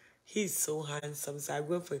 he's so handsome. So I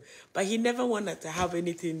went for him. But he never wanted to have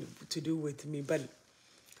anything to do with me. But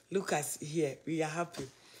look us here. We are happy.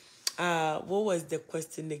 What was the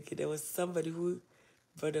question again? There was somebody who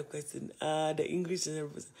brought a question. The English and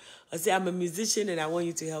everything. I say, I'm a musician and I want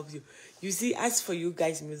you to help you. You see, as for you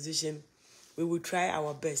guys, musician, we will try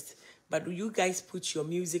our best. But you guys put your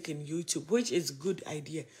music in YouTube, which is a good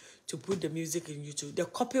idea to put the music in YouTube. The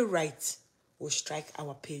copyright will strike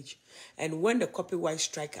our page. And when the copyright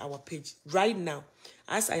strike our page, right now,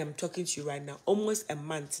 as I am talking to you right now, almost a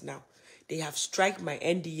month now, they have struck my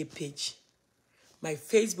NDA page. My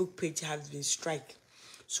Facebook page has been struck.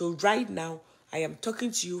 So right now, I am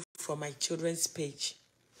talking to you from my children's page.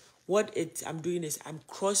 What I'm doing is I'm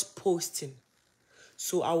cross-posting.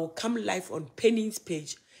 So I will come live on Penny's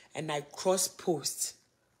page and I cross-post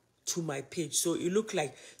to my page. So it look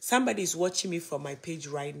like somebody is watching me from my page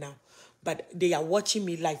right now, but they are watching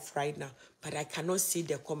me live right now, but I cannot see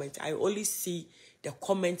the comment. I only see the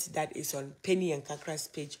comment that is on Penny and Kakra's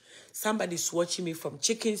page. Somebody is watching me from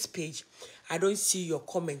Chicken's page. I don't see your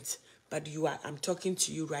comment, but I'm talking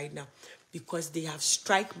to you right now because they have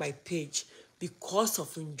strike my page because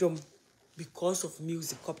of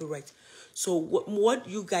music copyright. So what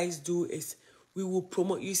you guys do is we will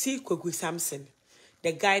promote. You see Koku Samson,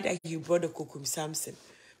 the guy that he brought the Kokum Samson.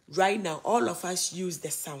 Right now, all of us use the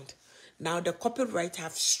sound. Now the copyright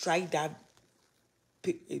have strike that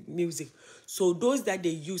music. So those that they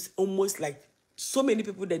use, almost like so many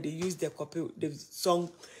people that they use the song,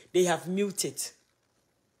 they have muted.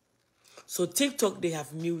 So TikTok, they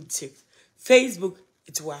have muted. Facebook,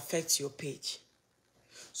 it will affect your page.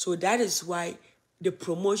 So that is why the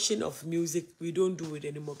promotion of music, we don't do it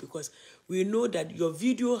anymore, because we know that your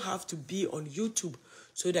video have to be on YouTube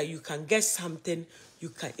so that you can get something,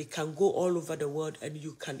 it can go all over the world, and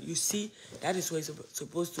you see that is where it's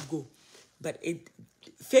supposed to go. But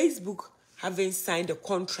Facebook haven't signed a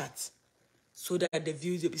contract so that the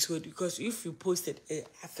views episode, because if you post it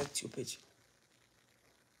affects your page.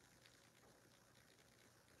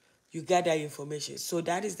 You get that information. So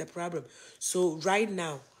that is the problem. So right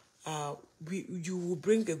now, you will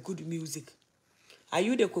bring a good music. Are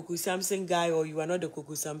you the Koku Samson guy or you are not the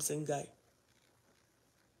Koku Samson guy?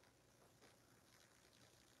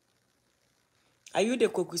 Are you the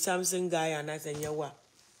Koku Samson guy and I say, yeah,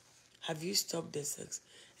 have you stopped the sex?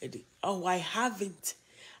 Oh, I haven't.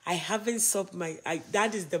 I haven't stopped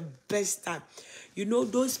that is the best time. You know,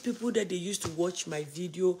 those people that they used to watch my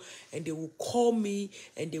video and they will call me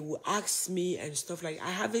and they will ask me and stuff like, I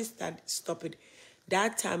haven't stopped it.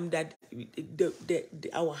 That time that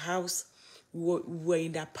our house, we were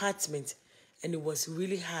in the apartment and it was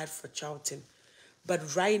really hard for Charlton.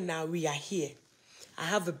 But right now we are here. I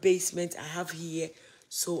have a basement, I have here,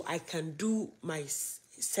 so I can do my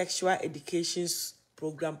sexual education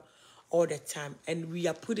program all the time. And we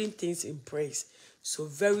are putting things in place. So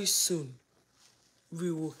very soon,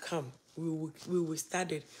 we will come. We will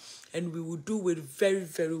start it, and we will do it very,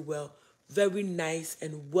 very well, very nice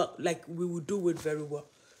and well. Like we will do it very well.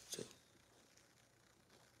 So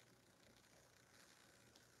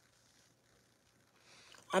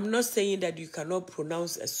I'm not saying that you cannot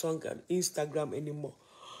pronounce a song on Instagram anymore.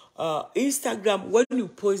 Instagram, when you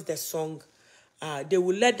post the song, they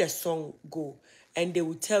will let the song go, and they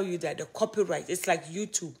will tell you that the copyright. It's like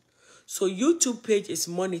YouTube, so YouTube page is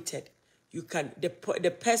monitored. You can the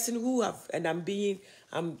person who have, and I'm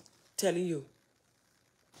telling you.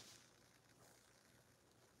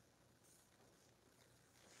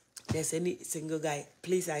 There's any single guy,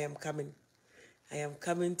 please, I am coming. I am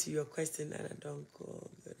coming to your question, and I don't go.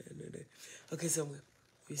 Okay, so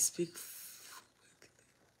we speak.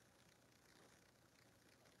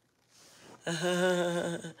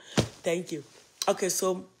 Thank you. Okay,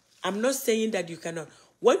 so I'm not saying that you cannot.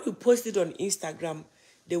 When you post it on Instagram,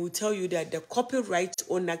 they will tell you that the copyright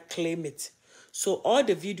owner claim it. So all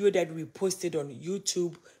the video that we posted on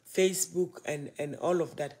YouTube, Facebook, and all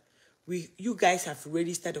of that, you guys have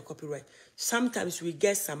registered the copyright. Sometimes we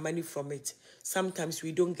get some money from it. Sometimes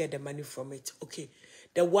we don't get the money from it. Okay.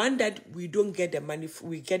 The one that we don't get the money,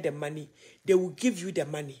 we get the money, they will give you the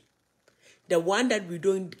money. The one that we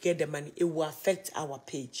don't get the money, it will affect our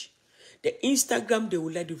page. The Instagram, they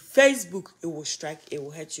will let you. Facebook, it will strike, it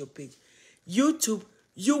will hurt your page. YouTube,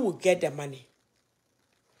 you will get the money.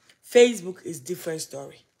 Facebook is different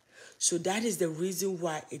story. So that is the reason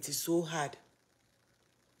why it is so hard.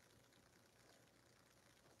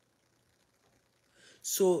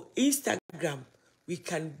 So Instagram, we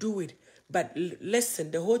can do it. But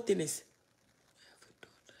listen, the whole thing is, I have a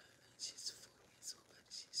daughter. She's 4 years old, but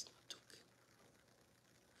she's not talking.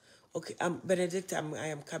 Okay, Benedict,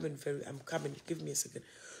 I'm coming. Give me a second.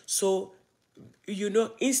 So, you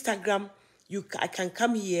know, Instagram, I can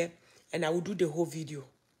come here and I will do the whole video.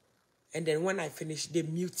 And then when I finish, they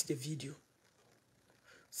mute the video.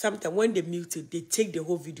 Sometimes when they mute it, they take the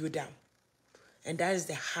whole video down. And that is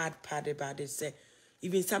the hard part about it. So,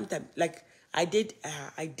 even sometimes, like I did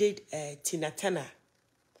Tina Turner,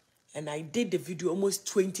 and I did the video almost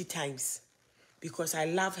 20 times because I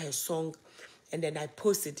love her song, and then I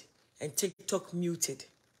posted, and TikTok muted.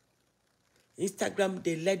 Instagram,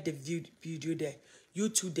 they let the video there.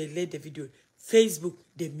 YouTube, they let the video. Facebook,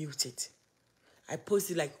 they muted. I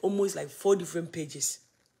posted like almost like 4 different pages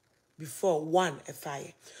before one a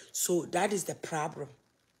fire. So that is the problem.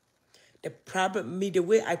 The problem, the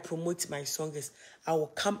way I promote my song is I will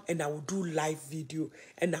come and I will do live video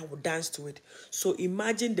and I will dance to it. So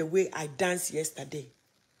imagine the way I danced yesterday.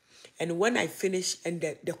 And when I finish and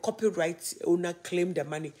the copyright owner claimed the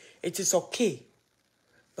money, it is okay.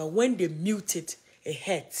 But when they mute it, it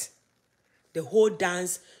hurts. The whole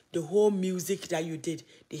dance, the whole music that you did,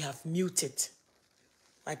 they have muted.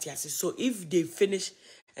 But yes, so if they finish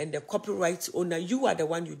and the copyright owner, you are the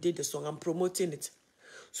one who did the song, I'm promoting it.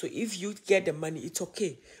 So if you get the money, it's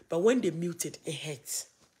okay. But when they mute it, it hurts.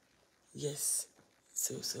 Yes.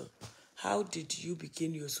 So how did you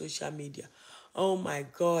begin your social media? Oh my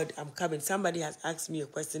God, I'm coming. Somebody has asked me a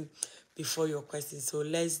question before your question, so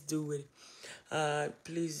let's do it.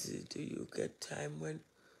 Please, do you get time when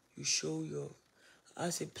you show your...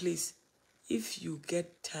 I say, please, if you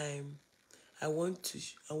get time, I want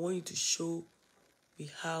you to show me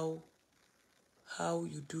how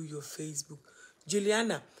you do your Facebook.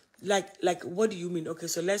 Juliana, like what do you mean? Okay,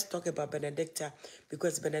 so let's talk about Benedicta,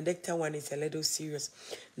 because Benedicta one is a little serious.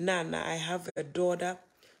 Nana, I have a daughter.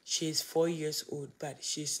 She's 4 years old, but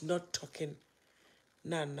she's not talking.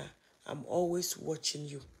 Nana, I'm always watching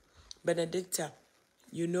you. Benedicta,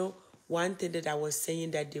 you know, one thing that I was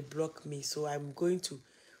saying that they blocked me, so I'm going to,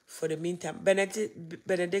 for the meantime,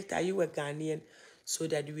 Benedict, are you a Ghanaian? So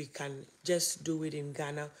that we can just do it in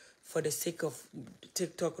Ghana for the sake of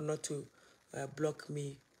TikTok not to block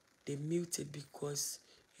me. They muted because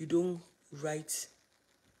you don't write.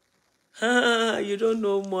 You don't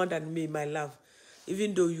know more than me, my love.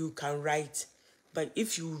 Even though you can write, but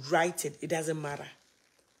if you write it, it doesn't matter.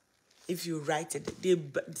 If you write it,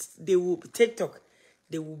 they will TikTok,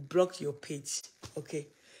 they will block your page. Okay,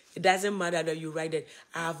 it doesn't matter that you write it.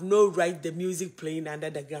 I have no right the music playing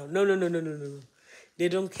under the ground. No. They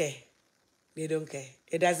don't care. They don't care.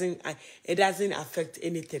 It doesn't affect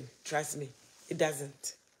anything. Trust me, it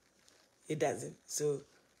doesn't. It doesn't. So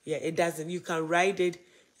yeah, it doesn't. You can write it.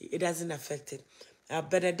 It doesn't affect it.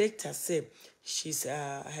 Benedicta said she's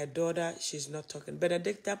her daughter. She's not talking.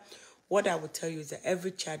 Benedicta, what I will tell you is that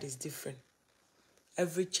every child is different.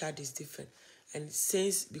 Every child is different. And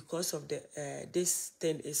since because of the this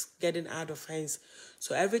thing is getting out of hands,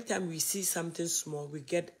 so every time we see something small, we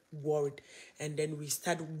get worried, and then we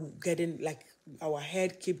start getting like our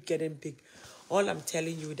head keep getting big. All I'm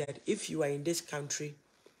telling you that if you are in this country,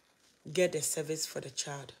 get a service for the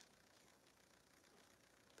child.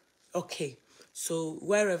 Okay, so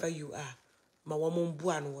wherever you are, my woman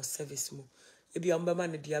buan was service mo. If you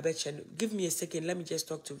give me a second. Let me just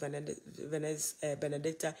talk to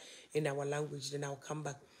Benedicta in our language. Then I'll come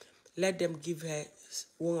back. Let them give her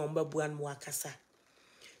one buan wakasa.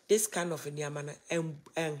 This kind of nyamana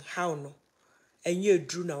and how no, and you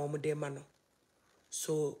drew na woman mano.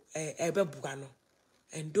 So ebe buano,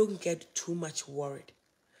 and don't get too much worried.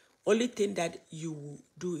 Only thing that you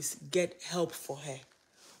do is get help for her.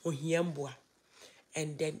 Ohiambua.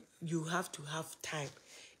 And then you have to have time.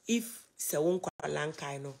 If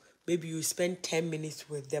maybe you spend 10 minutes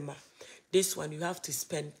with them. This one you have to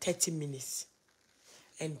spend 30 minutes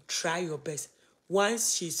and try your best.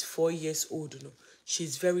 Once she's 4 years old,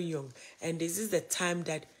 she's very young. And this is the time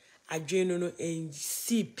that adrenaline and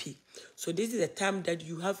CP. So this is the time that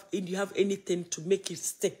you have anything to make it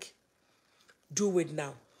stick. Do it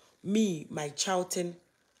now. Me, my Charlton,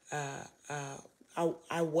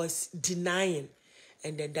 I was denying,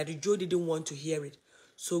 and then Daddy Joe didn't want to hear it.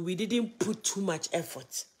 So we didn't put too much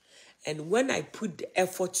effort. And when I put the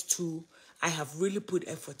effort too, I have really put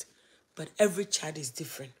effort. But every child is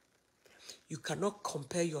different. You cannot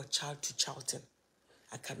compare your child to Charlton.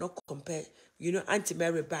 I cannot compare. You know, Auntie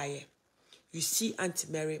Mary Baye. You see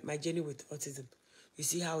Auntie Mary, my journey with autism. You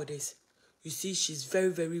see how it is. You see she's very,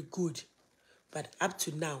 very good. But up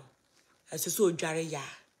to now, as so jare ya.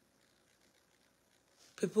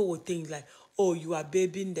 People will think like, oh, you are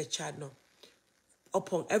babying the child. No.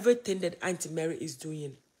 Upon everything that Auntie Mary is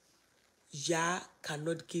doing, ya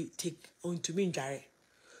cannot take on to me jare.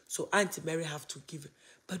 So Auntie Mary have to give it.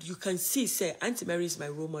 But you can see, say, Auntie Mary is my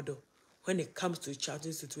role model when it comes to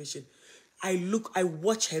childhood situation. I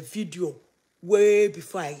watch her video way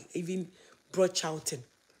before I even brought Charlton.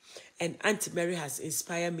 And Auntie Mary has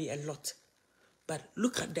inspired me a lot. But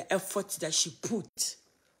look at the effort that she put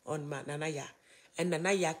on my Nanaya. And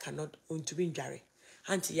Nanaya cannot own to be jare.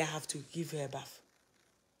 Auntie Ya have to give her a bath.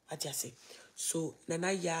 What you say? So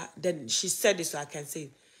Nanaya, then she said it so I can say,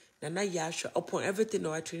 Nanaya, upon everything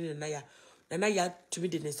I training Nanaya. Nanaya to me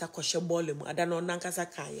the nesa koshe ball mu. I don't know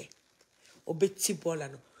nankasa kanye. Obeti ball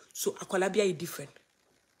no. So akwalabia is different.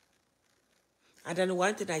 I don't know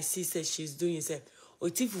one thing I see says she's doing is say,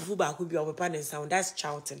 Oti fufu ba could be our partner sound. That's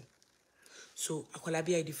Charlton. So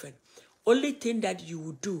akwalabia is different. Only thing that you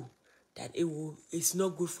will do that it's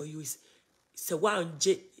not good for you is say one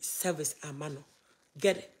J service amano.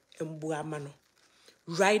 Get mbu amano.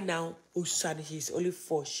 Right now, Osan, he's only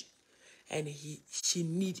 4 and she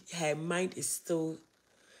need her mind is still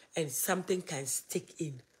and something can stick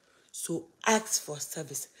in. So ask for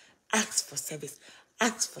service. Ask for service.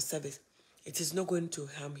 Ask for service. It is not going to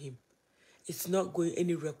harm him. It's not going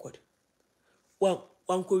any record. Well,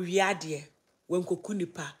 one ko wiade, one ko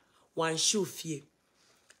kunipa, one show fie.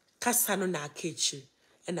 Kasano na kechi,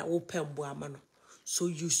 and I open boamano. So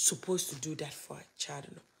you're supposed to do that for a child.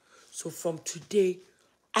 No? So from today,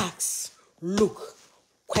 ask, look,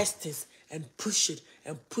 questions, and push it,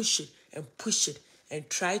 and push it, and push it, and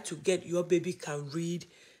try to get your baby can read,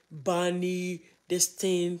 Barney, this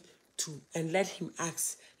thing, and let him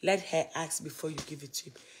ask, let her ask before you give it to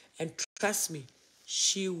him. And trust me,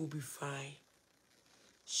 she will be fine.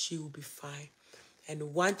 She will be fine.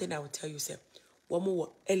 And one thing I will tell you, sir, one more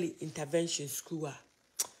early intervention school,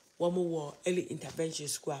 one more early intervention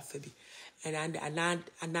school, Phoebe. And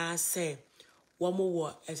I say, one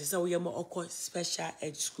more, as I say, we are special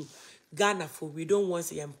ed school. Ghana for we don't want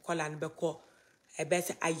to call and be called a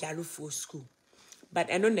better ayaru for school.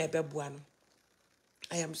 But I know never one.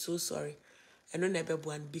 I am so sorry. I know never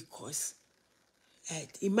one because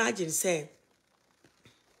imagine say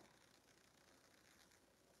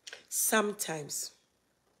sometimes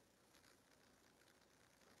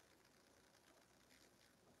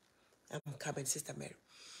I'm coming, Sister Mary.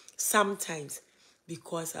 Sometimes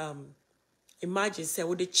because imagine say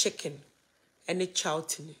with the chicken and the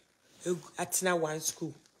Charlton at now one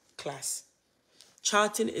school class.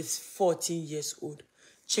 Charlton is 14 years old.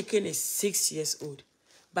 Chicken is 6 years old.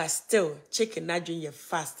 But still, chicken not doing you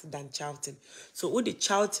faster than Charlton. So with the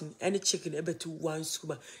Charlton and the chicken able to one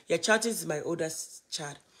school. Yeah, Charlton is my oldest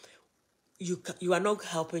child. You are not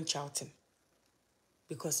helping Charlton.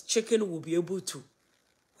 Because chicken will be able to.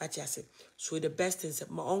 What you say? So the best thing is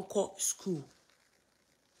my uncle school.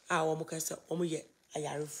 I say, ye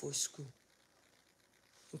ayare for school.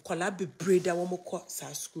 Nkola be breda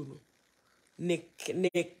school. No.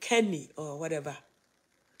 Nick Kenny or whatever.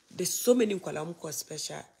 There's so many Nkwala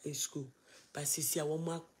special in school, but sisi a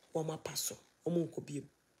woma paso, ko bi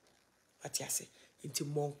what you say into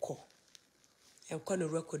monko. And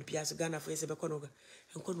kono record biaso Ghana for ese bekono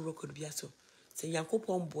and kono record biaso. Say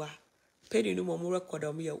Yankopon boa penny no more record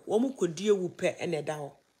on me. Woman could deal with pe and a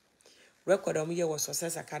down. Record on me was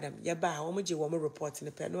Success Academy. Ya ba omoji woman report in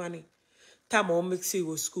the penwani. Time on mix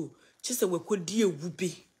was school. Just a we could deal with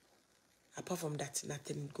be. Apart from that,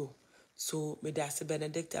 nothing go. So, may I say,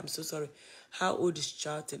 Benedict, I'm so sorry. How old is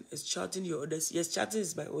Charlton? Is Charlton your oldest? Yes, Charlton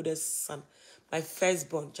is my oldest son. My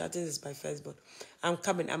firstborn. Charlton is my firstborn. I'm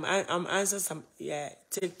coming. I'm answering some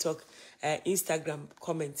TikTok, Instagram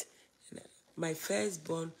comments. My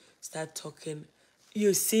firstborn start talking.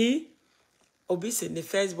 You see, obviously, the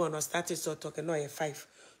firstborn or started start talking. No, you're 5.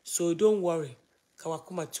 So don't worry.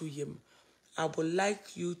 Kawakuma to him. I would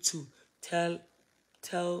like you to tell.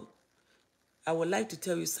 I would like to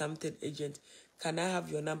tell you something, agent. Can I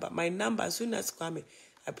have your number? My number, as soon as Kwame,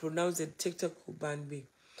 I pronounce it, TikTok will ban me.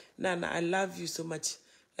 Nana, I love you so much.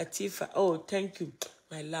 Latifa, oh, thank you,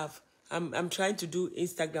 my love. I'm trying to do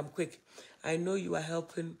Instagram quick. I know you are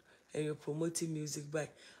helping and you're promoting music,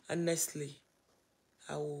 but honestly,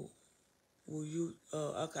 will you,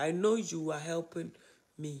 okay, I know you are helping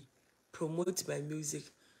me promote my music.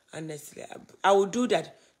 Honestly, I will do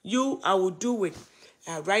that. I will do it.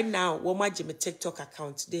 Right now, Woma Jimmy TikTok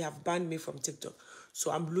account, they have banned me from TikTok. So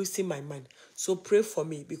I'm losing my mind. So pray for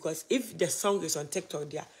me, because if the song is on TikTok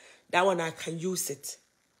there, that one I can use it.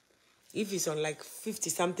 If it's on like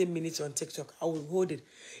 50-something minutes on TikTok, I will hold it.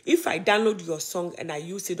 If I download your song and I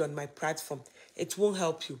use it on my platform, it won't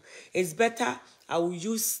help you. It's better I will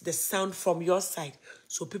use the sound from your side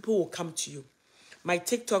so people will come to you. My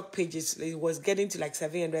TikTok page was getting to like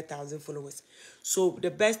 700,000 followers. So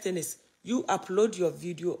the best thing is you upload your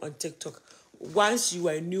video on TikTok. Once you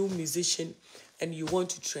are a new musician and you want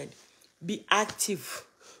to trend, be active.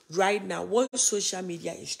 Right now, what social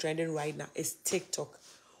media is trending right now is TikTok.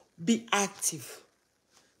 Be active.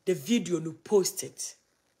 The video, you post it.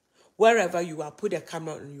 Wherever you are, put a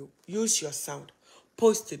camera on you. Use your sound.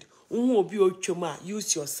 Post it. Use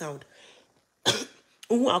your sound.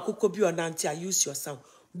 Use your sound.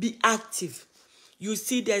 Be active. You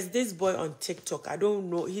see, there's this boy on TikTok. I don't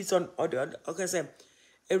know. He's on other. Okay, say,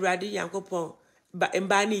 Eradi Yankopon, but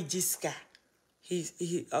Mbani Jiska.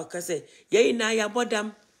 He. Okay, say, ye na ya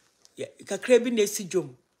bodam. Kakrebi nesi jom.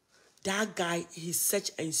 That guy, he's such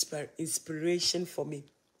an inspiration for me.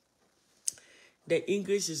 The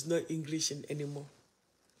English is not English anymore.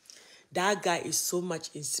 That guy is so much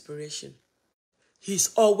inspiration.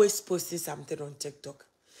 He's always posting something on TikTok.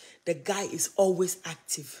 The guy is always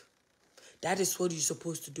active. That is what you're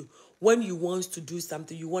supposed to do. When you want to do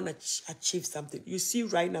something, you want to achieve something. You see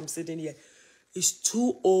right now I'm sitting here. It's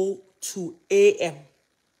 2:02 a.m.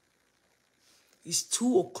 It's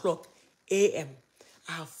 2 o'clock a.m.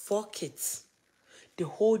 I have 4 kids. The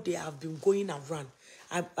whole day I've been going around.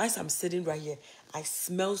 As I'm sitting right here, I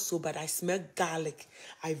smell so bad. I smell garlic.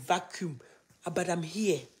 I vacuum. But I'm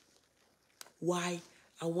here. Why?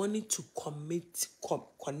 I wanted to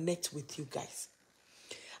connect with you guys.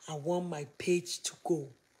 I want my page to go.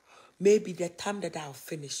 Maybe the time that I'll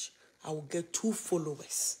finish, I will get 2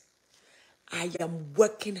 followers. I am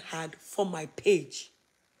working hard for my page.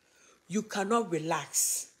 You cannot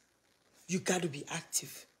relax. You got to be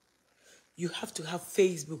active. You have to have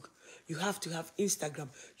Facebook. You have to have Instagram.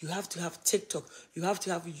 You have to have TikTok. You have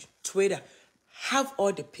to have Twitter. Have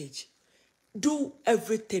all the page. Do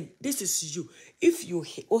everything. This is you. If you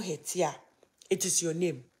hate here, it is your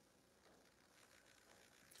name.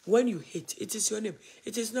 When you hate, it is your name.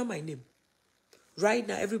 It is not my name. Right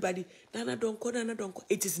now, everybody, Nana Donkor, Nana Donkor.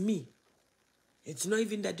 It is me. It's not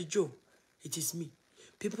even that the Joe. It is me.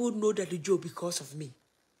 People know that the Joe because of me.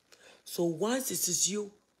 So once it is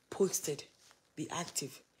you, post it. Be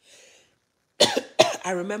active.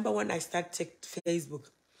 I remember when I started Facebook,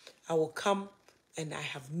 I will come and I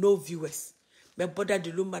have no viewers. My brother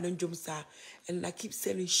the Lumba and I keep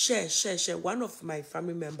saying share. One of my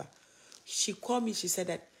family member, she called me, she said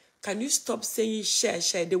that, can you stop saying share?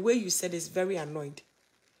 The way you said is very annoyed.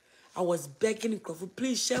 I was begging Crawford,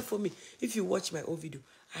 please share for me. If you watch my old video,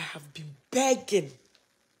 I have been begging.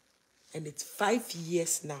 And it's 5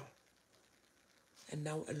 years now. And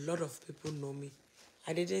now a lot of people know me.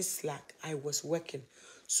 I didn't slack. I was working.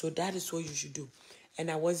 So that is what you should do. And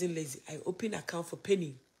I wasn't lazy. I opened account for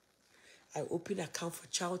Penny. I opened account for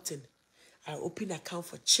Charlton. I opened account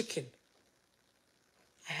for Chicken.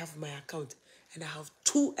 I have my account. And I have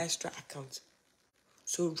 2 extra accounts.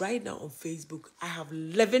 So right now on Facebook, I have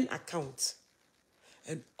 11 accounts.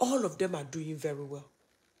 And all of them are doing very well.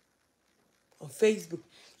 On Facebook,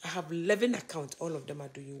 I have 11 accounts. All of them are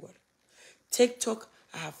doing well. TikTok,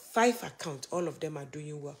 I have 5 accounts. All of them are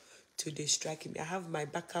doing well. Today, striking me. I have my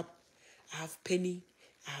backup. I have Penny.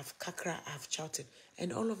 I have Kakra. I have Charlton.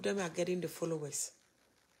 And all of them are getting the followers.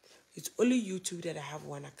 It's only YouTube that I have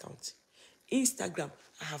 1 account. Instagram,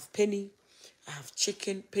 I have Penny. I have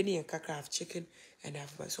Chicken. Penny and Kakra have Chicken. And I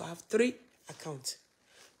have so I have 3 accounts.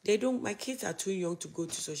 My kids are too young to go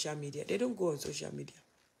to social media. They don't go on social media.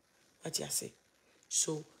 What you say?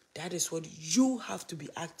 So that is what you have to be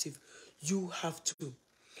active. You have to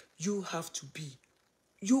be.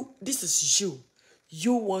 This is you.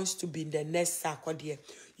 You want to be the next Sarkodie.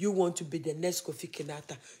 You want to be the next Kofi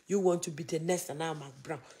Kenata. You want to be the next Anna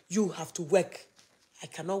McBrown. You have to work. I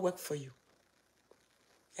cannot work for you.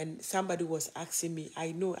 And somebody was asking me,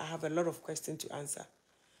 I know I have a lot of questions to answer.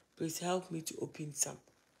 Please help me to open some.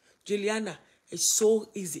 Juliana, it's so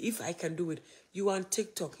easy. If I can do it, you on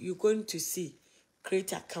TikTok, you're going to see,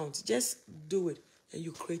 create account. Just do it and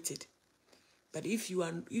you create it. But if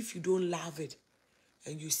you don't love it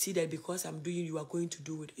and you see that because I'm doing, you are going to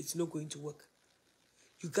do it, it's not going to work.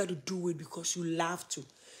 You got to do it because you love to.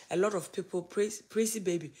 A lot of people, Praise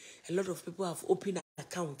Baby, a lot of people have opened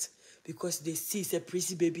accounts because they see, say,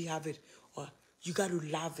 Praise Baby have it. Or you got to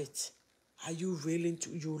love it. Are you willing to?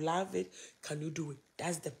 You love it? Can you do it?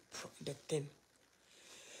 That's the thing.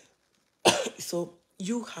 So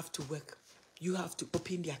you have to work. You have to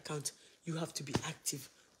open the account. You have to be active.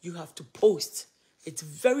 You have to post. It's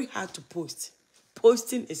very hard to post.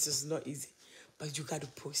 Posting is just not easy, but you got to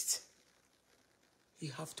post.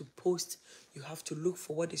 You have to post. You have to look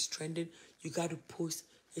for what is trending. You got to post.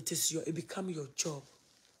 It become your job.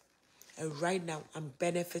 And right now, I'm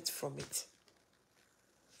benefit from it.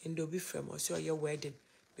 And they'll be from also your wedding.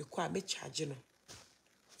 Because I'm charging.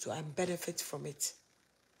 So I'm benefit from it.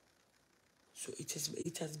 So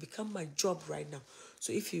it has become my job right now.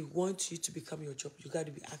 So if you want you to become your job, you got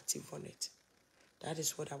to be active on it. That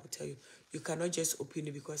is what I will tell you. You cannot just open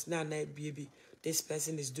it because Naana, baby, this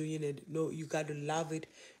person is doing it. No, you got to love it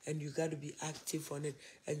and you got to be active on it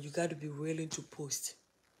and you got to be willing to post.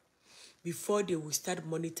 Before they will start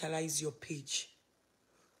monetize your page,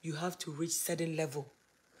 you have to reach certain level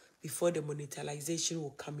before the monetization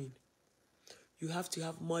will come in. You have to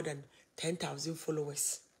have more than 10,000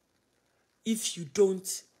 followers. If you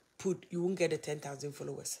don't you won't get the 10,000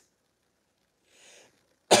 followers.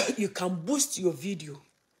 You can boost your video.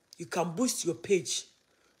 You can boost your page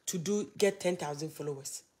to get 10,000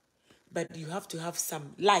 followers. But you have to have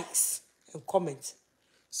some likes and comments.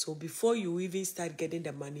 So before you even start getting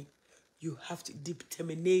the money, you have to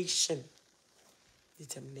determination.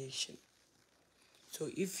 So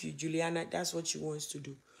if you, Juliana, that's what you want to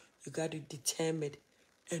do. You got to determine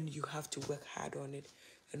and you have to work hard on it.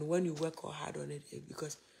 And when you work hard on it,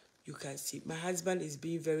 because you can see, my husband is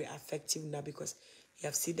being very effective now because he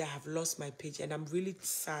have seen that I have lost my page and I'm really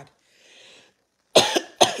sad.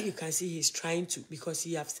 You can see he's trying to, because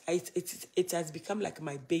it has become like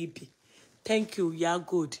my baby. Thank you, yeah,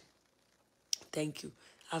 good. Thank you.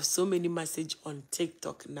 I have so many messages on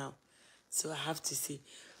TikTok now. So I have to see,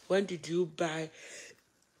 when did you buy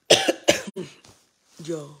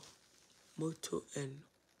your motor? And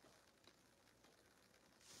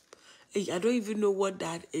I don't even know what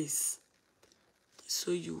that is.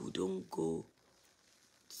 So you don't go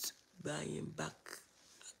buying back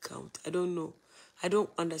account. I don't know. I don't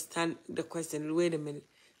understand the question. Wait a minute.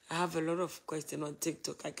 I have a lot of questions on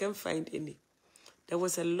TikTok. I can't find any. There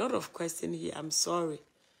was a lot of questions here. I'm sorry.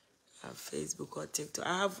 I have Facebook or TikTok.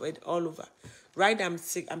 I have it all over. Right now,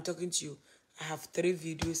 I'm talking to you. I have 3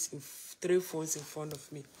 videos, 3 phones in front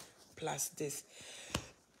of me, plus this.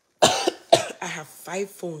 I have 5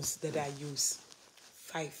 phones that I use.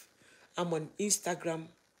 5. I'm on Instagram.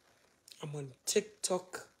 I'm on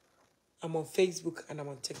TikTok. I'm on Facebook and I'm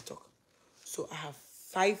on TikTok. So I have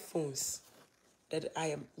 5 phones that I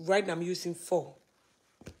am. Right now I'm using 4.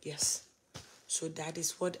 Yes. So that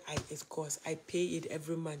is what it costs. I pay it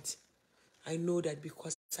every month. I know that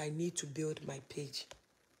because I need to build my page.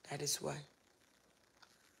 That is why.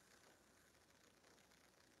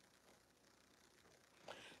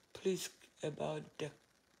 Please, about the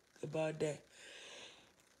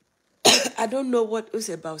I don't know what is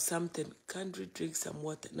about something. Can't we drink some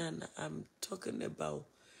water? Nana, I'm talking about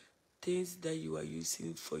things that you are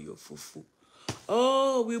using for your fufu.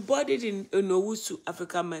 Oh, we bought it in Owusu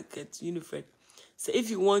African Market, Unifred. So if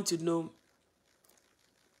you want to know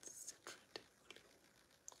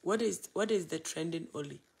what is the trending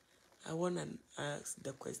Oli, I want to ask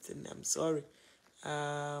the question. I'm sorry.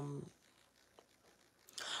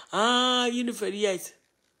 Ah, Unified, yes.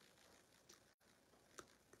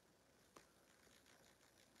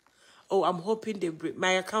 Oh, I'm hoping they bring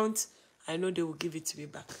my account. I know they will give it to me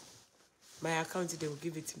back. My account, they will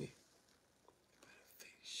give it to me.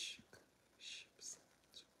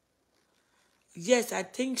 Yes, I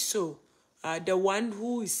think so. The one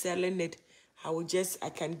who is selling it, I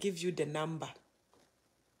can give you the number.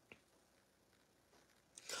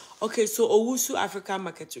 Okay, so Owusu African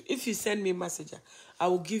Market. If you send me a message, I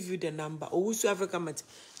will give you the number. Owusu African Market.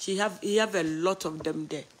 He have a lot of them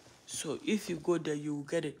there. So if you go there, you will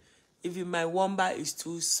get it. If my wamba is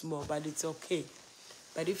too small, but it's okay.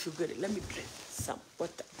 But if you get it, let me drink some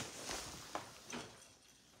water.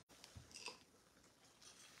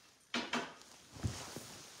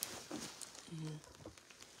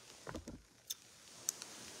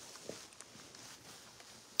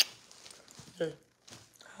 Hey,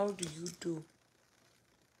 how do you do?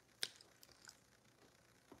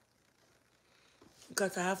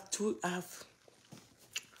 Because I have,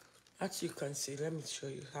 as you can see, let me show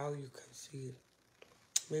you how you can see it.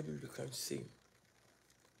 Maybe you can see.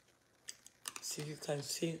 See, you can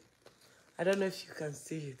see. I don't know if you can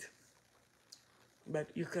see it, but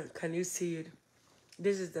can you see it?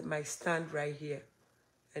 This is my stand right here.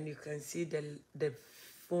 And you can see the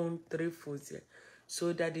phone, 3 phones here.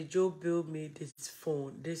 So Daddy Joe built me this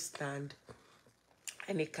phone, this stand,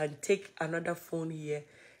 and it can take another phone here,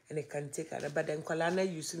 and it can take another. But then Kolana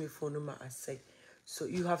using my phone number as say. So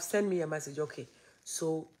you have sent me a message, okay?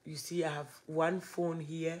 So you see, I have one phone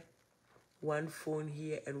here, and one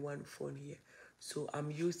phone here. So I'm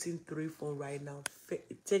using 3 phones right now: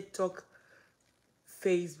 TikTok,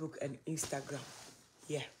 Facebook, and Instagram.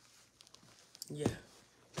 Yeah, yeah.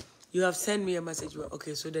 You have sent me a message.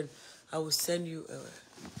 Okay, so then I will send you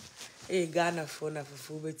a Ghana phone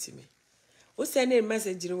for to me. Who send a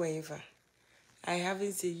message in way? I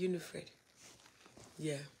haven't seen Unified.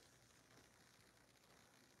 Yeah.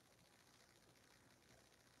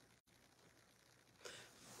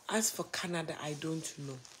 As for Canada, I don't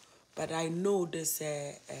know. But I know there's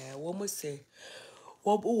what must say,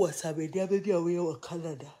 what was a baby away or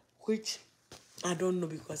Canada, which I don't know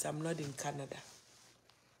because I'm not in Canada.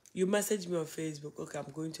 You message me on Facebook. Okay,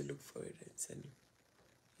 I'm going to look for it and send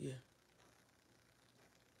you. Yeah.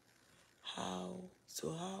 How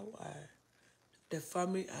the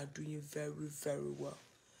family are doing very, very well.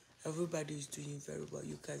 Everybody is doing very well.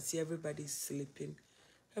 You can see everybody's sleeping.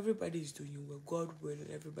 Everybody is doing well. God willing,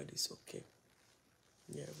 everybody's okay.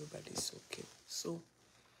 Yeah, everybody's okay. So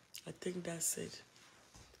I think that's it.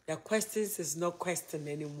 The questions is not question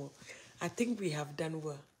anymore. I think we have done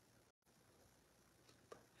well.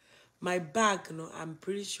 My bag, no, I'm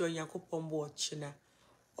pretty sure Yakupon watching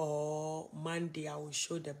or Monday I will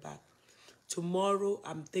show the bag. Tomorrow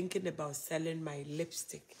I'm thinking about selling my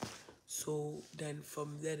lipstick. So then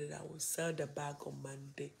from there I will sell the bag on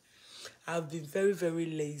Monday. I've been very, very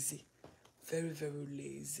lazy. Very, very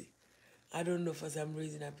lazy. I don't know, for some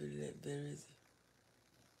reason I've been very lazy.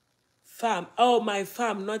 Farm. Oh, my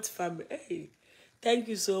farm, not family. Hey, thank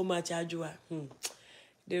you so much, Ajua.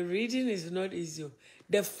 The reading is not easy.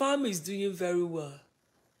 The farm is doing very well.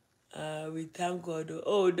 We thank God.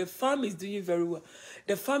 Oh, the farm is doing very well.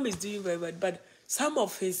 The farm is doing very well, but some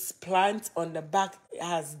of his plants on the back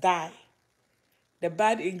has died. The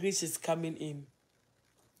bad English is coming in.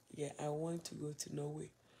 Yeah, I want to go to Norway.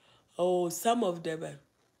 Oh, some of them.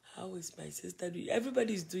 How is my sister doing?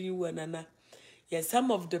 Everybody is doing well, Nana. Yeah,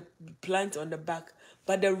 some of the plants on the back,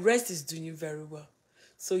 but the rest is doing very well.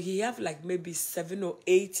 So he have like maybe 7 or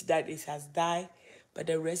 8 that it has died, but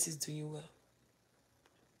the rest is doing well.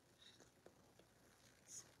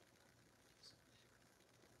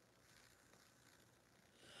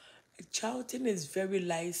 Charlton is very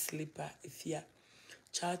light sleeper.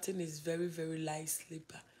 Charlton is very, very light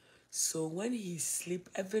sleeper. So when he sleep,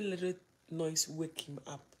 every little noise wake him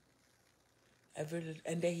up.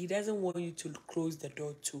 And then he doesn't want you to close the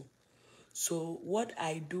door too. So what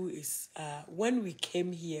I do is, when we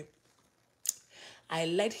came here, I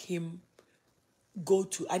let him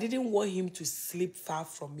I didn't want him to sleep far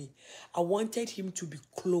from me. I wanted him to be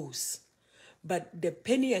close. But the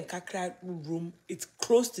Penny and Kakra room, it's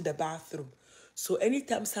close to the bathroom. So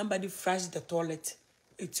anytime somebody flushes the toilet,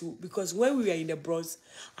 because when we are in the bros,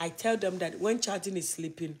 I tell them that when Charlton is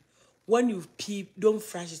sleeping, when you pee, don't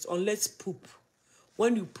flush it unless poop.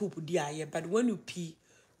 When you poop, yeah, but when you pee,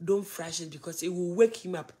 don't flush it because it will wake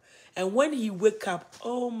him up. And when he wake up,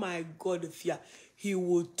 oh my God, he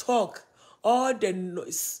will talk. All the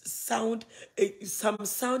sound, some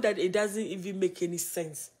sound that it doesn't even make any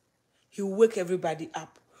sense. He will wake everybody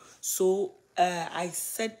up. So I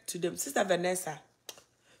said to them, Sister Vanessa,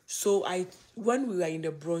 So when we were in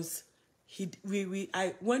the Bronx,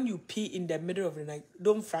 when you pee in the middle of the night,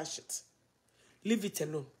 don't flush it. Leave it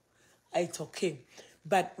alone. It's okay.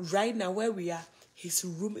 But right now where we are, his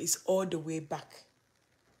room is all the way back.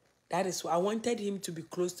 That is why I wanted him to be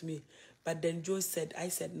close to me. But then I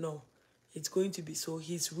said, no, it's going to be. So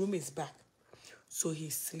his room is back. So he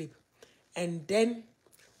sleep. And then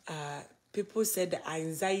people said the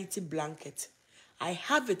anxiety blanket. I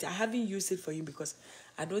have it. I haven't used it for him because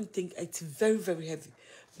I don't think it's very, very heavy.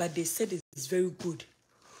 But they said it's very good.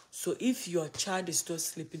 So if your child is not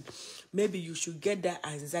sleeping, maybe you should get that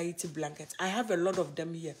anxiety blanket. I have a lot of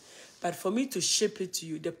them here. But for me to ship it to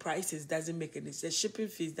you, the prices doesn't make any sense. The shipping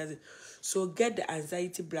fees doesn't. So get the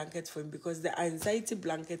anxiety blanket for him because the anxiety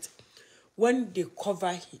blanket, when they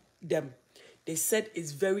cover them, they said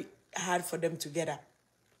it's very hard for them to get up.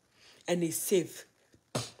 And it's safe.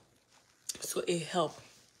 So it helps.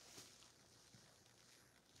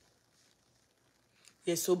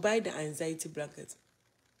 Yeah, so buy the anxiety blanket.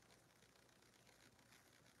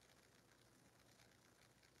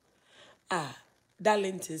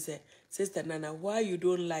 Darlington said, Sister Nana, why you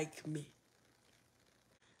don't like me?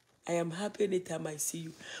 I am happy anytime I see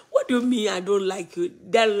you. What do you mean I don't like you?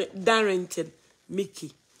 Darlington,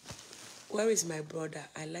 Mickey. Where is my brother?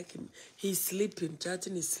 I like him. He's sleeping.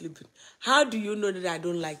 Charlton is sleeping. How do you know that I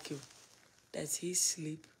don't like you? Does he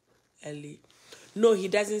sleep early? No, he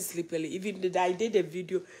doesn't sleep early. Even I did a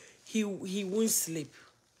video, he won't sleep.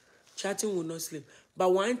 Charlton will not sleep.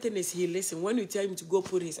 But one thing is he listens. When you tell him to go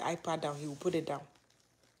put his iPad down, he will put it down.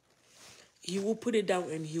 He will put it down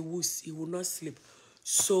and he will not sleep.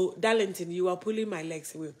 So, Darlington, you are pulling my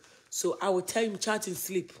legs away. So I will tell him, Charlton,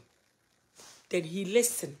 sleep. Then he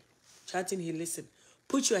listen. Charlton, he listen.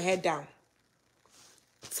 Put your head down.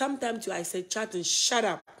 Sometimes I say, Charlton, shut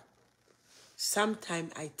up.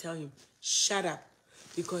 Sometimes I tell him, shut up.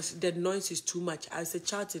 Because the noise is too much. I say,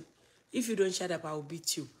 Charlton, if you don't shut up, I will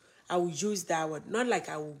beat you. I will use that word. Not like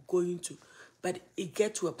I will go into, but it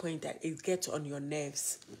gets to a point that it gets on your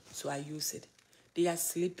nerves. So I use it. They are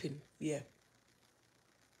sleeping. Yeah.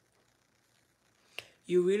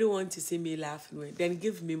 You really want to see me laughing? Then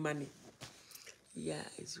give me money. Yeah,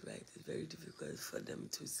 it's right. It's very difficult for them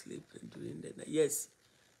to sleep during the night. Yes.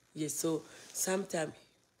 Yes, so sometimes...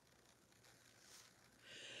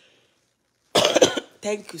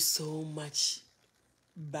 Thank you so much,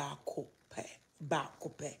 Bakope.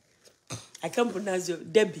 I can't pronounce your...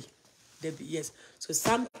 Debbie, yes. So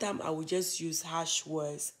sometimes I will just use harsh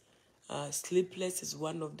words. Sleepless is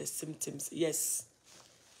one of the symptoms. Yes,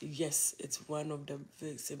 it's one of the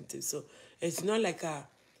symptoms. So it's not like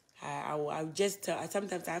I'll just tell...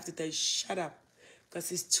 Sometimes I have to tell you, shut up.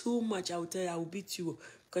 Because it's too much. I will tell you, I will beat you.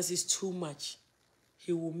 Because it's too much.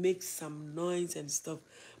 He will make some noise and stuff.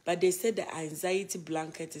 But they said the anxiety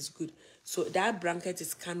blanket is good. So that blanket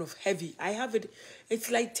is kind of heavy. I have it. It's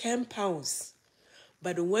like 10 pounds.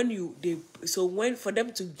 But for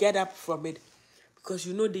them to get up from it, because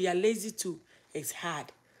they are lazy too, it's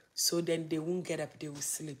hard. So then they won't get up, they will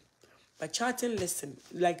sleep. But Charlton, listen,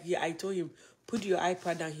 like I told him, put your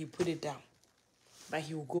iPad down, he put it down. But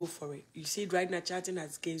he will go for it. You see, right now, Charlton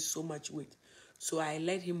has gained so much weight. So I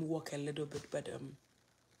let him walk a little bit, but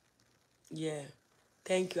yeah.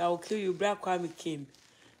 Thank you. I will kill you, Black Kwame King.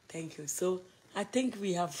 Thank you. So I think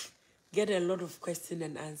we have get a lot of question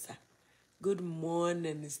and answer. Good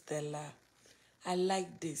morning, Stella. I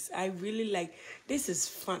like this. I really like this. Is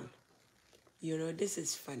fun. This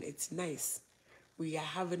is fun. It's nice. We are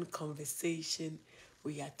having conversation.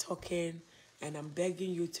 We are talking, and I'm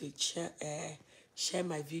begging you to share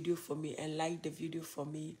my video for me and like the video for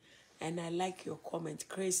me. And I like your comment,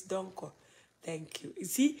 Chris Donkor. Thank you. You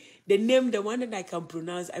see, the name, the one that I can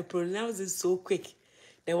pronounce, I pronounce it so quick.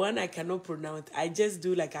 The one I cannot pronounce, I just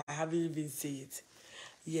do like I haven't even said it.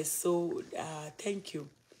 Yes, so thank you.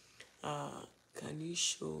 Can you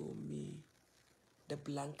show me the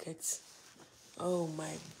blankets? Oh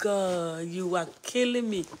my God, you are killing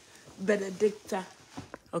me, Benedicta.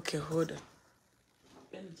 Okay, hold on.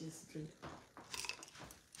 Let me just drink.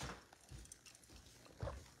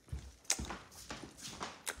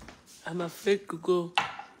 I'm afraid to go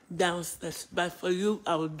downstairs, but for you,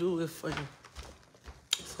 I will do it for you.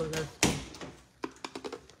 For that.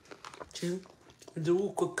 See? The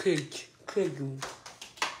wood cake.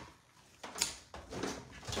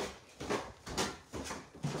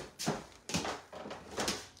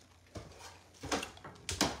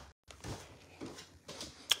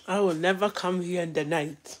 I will never come here in the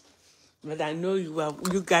night, but I know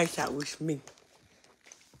you guys are with me.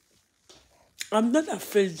 I'm not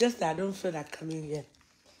afraid, just that I don't feel like coming here.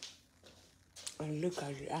 And look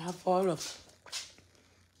at it, I have all of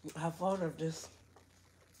I have all of this.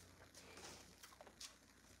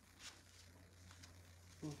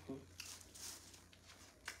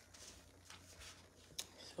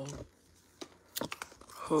 So,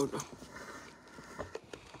 hold on.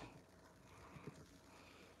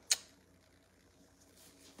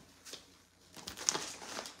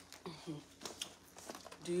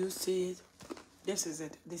 Do you see it? This is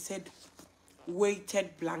it. They said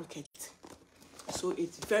weighted blanket. So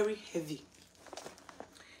it's very heavy.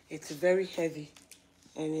 It's very heavy.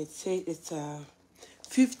 And it says it's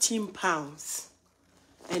 15 pounds.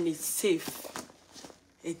 And it's safe.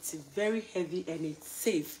 It's very heavy and it's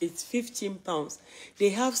safe. It's 15 pounds. They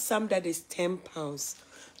have some that is 10 pounds.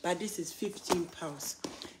 But this is 15 pounds.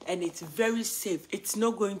 And it's very safe. It's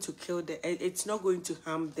not going to kill them. It's not going to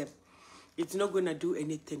harm them. It's not going to do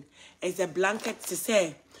anything. It's a blanket to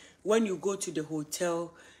say, when you go to the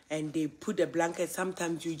hotel and they put the blanket,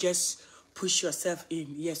 sometimes you just push yourself in.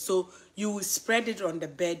 Yes, so you will spread it on the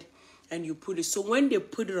bed and you put it. So when they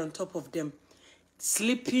put it on top of them,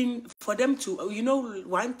 sleeping, for them to, you know,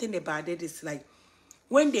 one thing about it is like,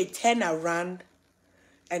 when they turn around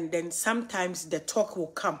and then sometimes the talk will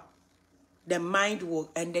come. The mind will,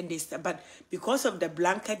 and then they start, but because of the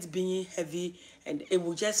blankets being heavy, and it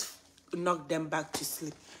will just knock them back to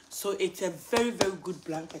sleep. So it's a very, very good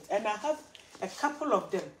blanket. And I have a couple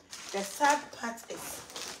of them. The sad part is,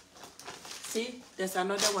 see, there's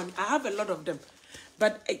another one. I have a lot of them.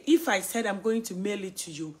 But if I said I'm going to mail it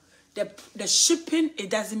to you, the shipping, it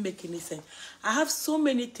doesn't make any sense. I have so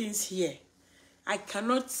many things here. I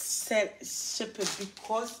cannot ship it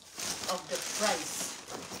because of the price.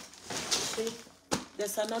 See,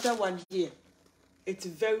 there's another one here. It's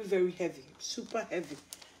very, very heavy, super heavy.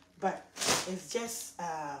 But it's just,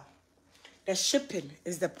 the shipping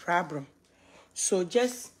is the problem. So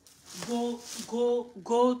just go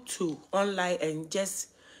to online and just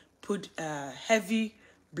put a heavy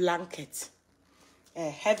blanket.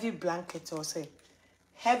 A heavy blanket, or say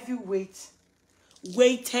heavy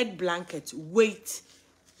weighted blanket,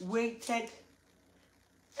 weighted,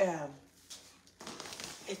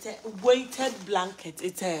 it's a weighted blanket.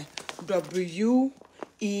 It's a WEIGHTED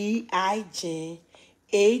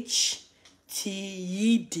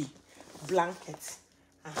blanket.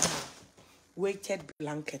 Weighted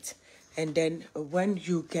blanket. And then when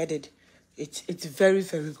you get it, it's very,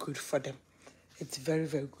 very good for them. It's very,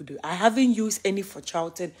 very good. I haven't used any for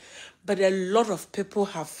Charlton, but a lot of people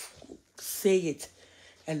have say it.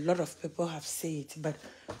 A lot of people have said it. But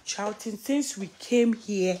Charlton, since we came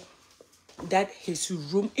here, that his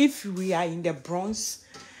room, if we are in the Bronx,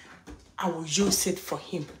 I will use it for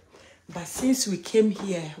him. But since we came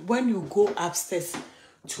here, when you go upstairs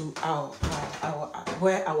to our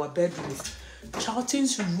where our bedroom is,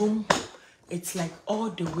 Charlton's room, it's like all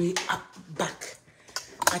the way up back.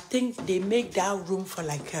 I think they make that room for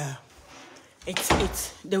like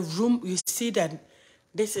it's the room. You see that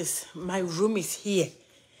this is my room is here.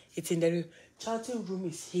 It's in the Charlton room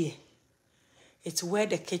is here. It's where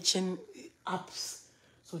the kitchen ups.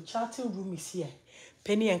 So Charlton room is here.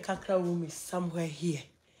 Penny and Kakra room is somewhere here.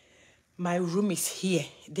 My room is here,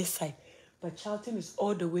 this side. But Charlton is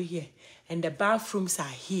all the way here. And the bathrooms are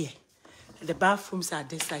here. The bathrooms are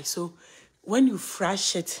this side. So when you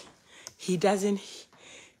flush it, he doesn't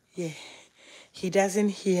hear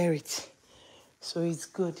it. So it's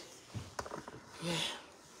good. Yeah.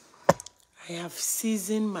 I have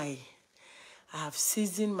seasoned my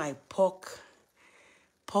pork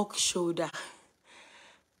shoulder,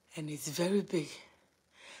 and it's very big.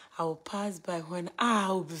 I will pass by when I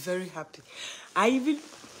will be very happy. I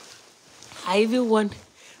even want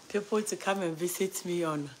people to come and visit me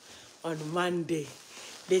on Monday.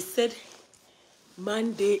 They said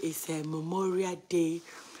Monday is a Memorial Day,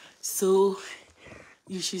 so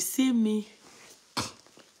you should see me.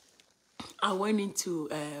 I went into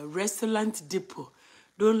a restaurant depot.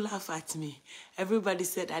 Don't laugh at me. Everybody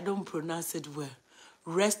said I don't pronounce it well.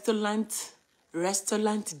 Restaurant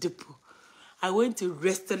depot. I went to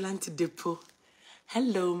restaurant depot.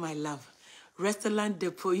 Hello, my love. Restaurant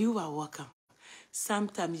depot, you are welcome.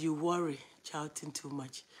 Sometimes you worry Charlton too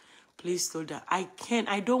much. Please slow down. I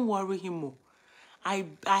don't worry him more. I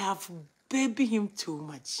have baby him too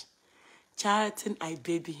much. Charlton, I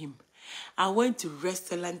baby him. I went to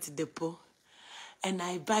restaurant depot and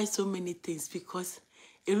I buy so many things because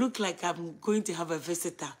it looked like I'm going to have a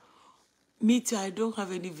visitor. Me too, I don't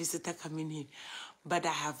have any visitor coming in. But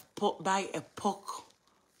I have buy a pork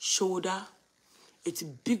shoulder. It's a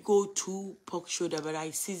big old 2 pork shoulder, but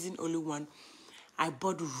I season only 1. I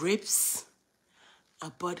bought ribs.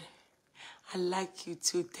 I like you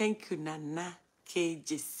too. Thank you, Nana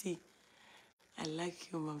KJC. I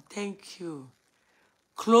like you, Mom. Thank you.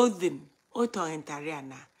 Clothing. Oto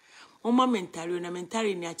entariana. Mama mentari na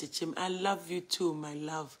mentari ni achechim. I love you too, my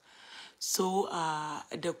love. So I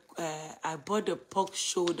bought a pork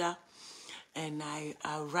shoulder, and I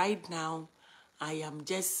right now I am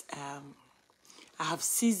just I have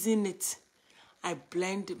seasoned it. I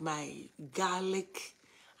blend my garlic,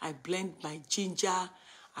 I blend my ginger,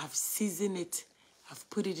 I've seasoned it, I've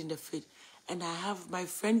put it in the fridge. And I have my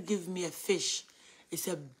friend give me a fish. It's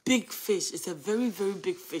a big fish. It's a very, very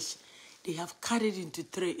big fish. They have cut it into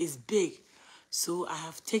three. It's big. So I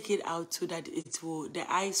have taken it out so that the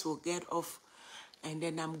ice will get off. And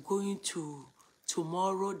then I'm going to,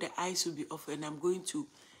 tomorrow the ice will be off, and I'm going to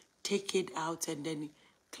take it out and then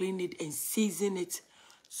clean it and season it.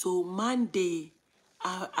 So Monday,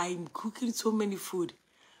 I'm cooking so many food,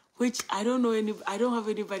 which I don't have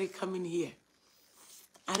anybody coming here.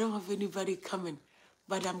 I don't have anybody coming,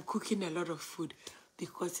 but I'm cooking a lot of food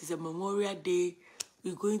because it's a Memorial Day.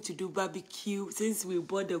 We're going to do barbecue. Since we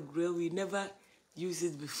bought the grill, we never used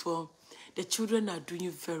it before. The children are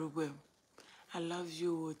doing very well. I love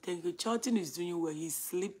you. Thank you. Charlton is doing well. He's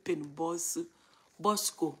sleeping,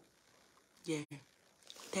 Bosco. Yeah.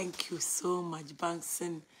 Thank you so much,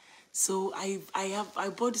 Bankson. So I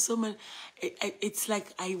bought so many. It's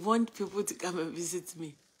like I want people to come and visit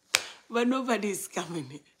me, but nobody is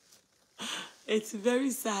coming. It's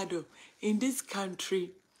very sad, though. In this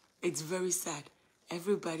country, it's very sad.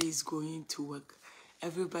 Everybody is going to work.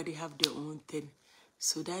 Everybody have their own thing.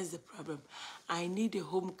 So that's the problem. I need a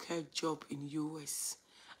home care job in US.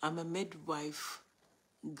 I'm a midwife,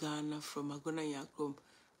 Ghana, from Agona Yakom.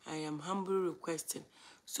 I am humbly requesting.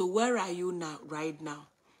 So where are you now, right now?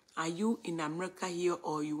 Are you in America here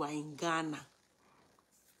or you are in Ghana?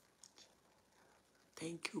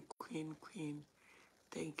 Thank you, Queen.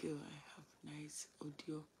 Thank you. I have nice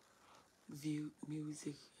audio, view,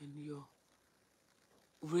 music, and your...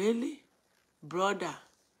 Really? Brother,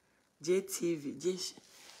 JTV,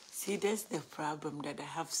 see, that's the problem that I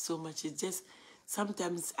have so much. It's just,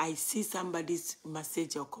 sometimes I see somebody's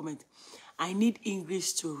message or comment. I need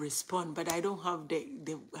English to respond, but I don't have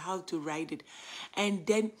the how to write it. And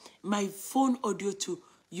then my phone audio too,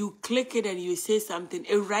 you click it and you say something,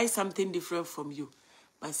 it writes something different from you.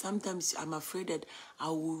 But sometimes I'm afraid that I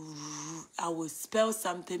will spell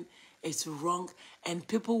something, it's wrong, and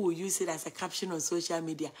people will use it as a caption on social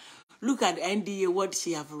media. Look at NDA, what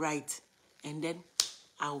she have write. And then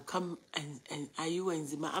I'll come and are you in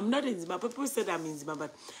Zima? I'm not in Zima. People said I'm in Zima,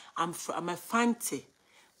 but I'm a Fante.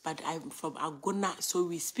 But I'm from Agona, so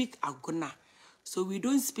we speak Agona. So we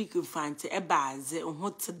don't speak in Fante. Eba ze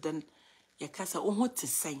unhoteden yakasa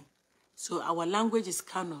unhotesay. So our language is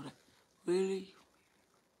Kanora. Really?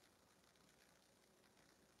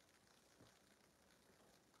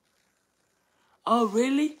 Oh,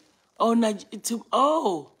 really? Oh,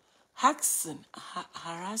 Harassan.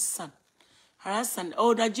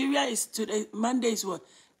 Oh, Nigeria is today. Monday is what?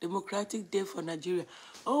 Democratic Day for Nigeria.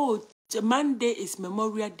 Oh, Monday is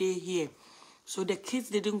Memorial Day here. So the kids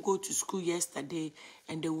didn't go to school yesterday,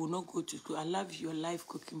 and they will not go to school. I love your live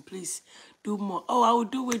cooking. Please do more. Oh, I will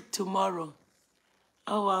do it tomorrow.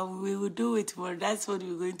 Oh, we will do it tomorrow. That's what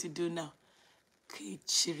we're going to do now.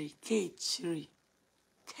 K-chiri.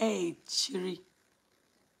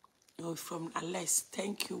 Oh, from Ales.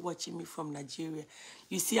 Thank you watching me from Nigeria.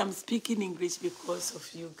 You see, I'm speaking English because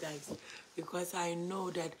of you guys. Because I know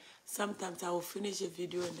that sometimes I will finish a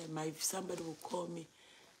video and then somebody will call me.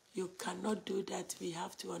 You cannot do that. We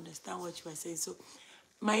have to understand what you are saying. So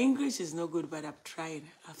my English is no good, but I'm trying.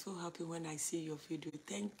 I feel happy when I see your video.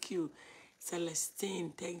 Thank you,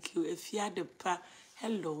 Celestine. Thank you. If you had the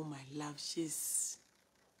hello, my love. She's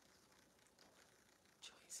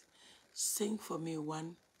Joyce. Sing for me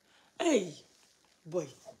one. Hey, boy,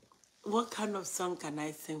 what kind of song can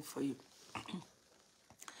I sing for you?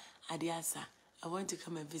 Adiasa, I want to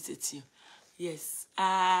come and visit you. Yes.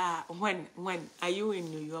 When? Are you in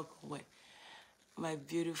New York or when? My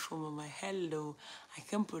beautiful mama, hello. I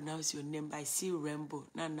can't pronounce your name, but I see Rainbow.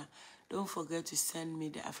 Nana, don't forget to send me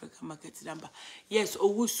the African market number. Yes,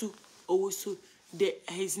 Owusu.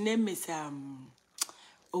 His name is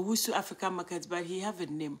Owusu African Market, but he have a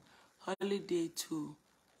name. Holiday too.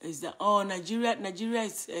 Is that Nigeria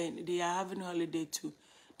is they are having holiday too.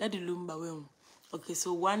 Daddy Lumba well. Okay,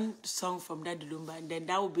 so one song from Daddy Lumba, and then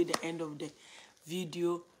that will be the end of the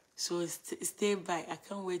video. So stay by. I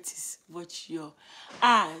can't wait to watch your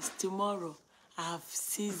it's tomorrow. I have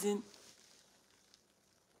season.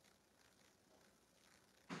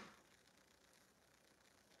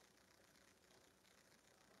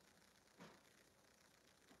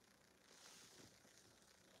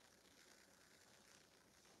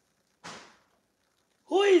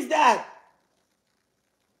 Who is that?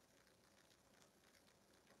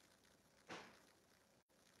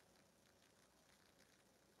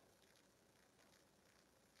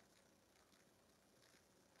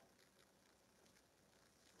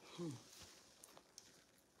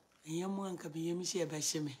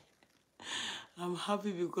 I'm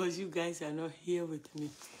happy because you guys are not here with me.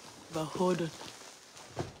 But hold on.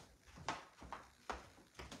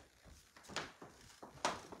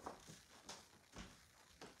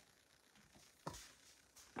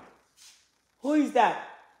 Who is that?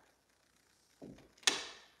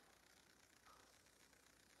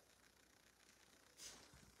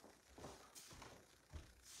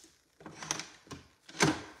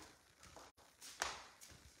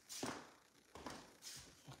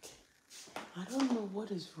 Okay. I don't know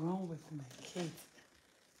what is wrong with my kids.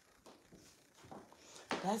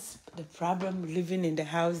 That's the problem living in the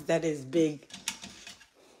house that is big.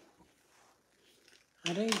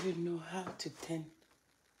 I don't even know how to turn.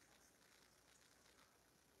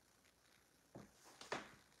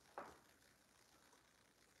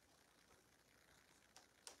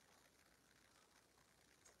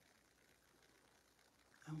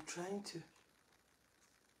 I'm trying to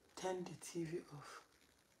turn the TV off.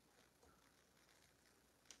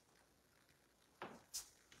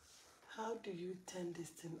 How do you turn this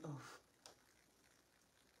thing off?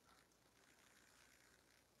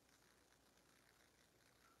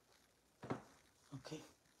 Okay.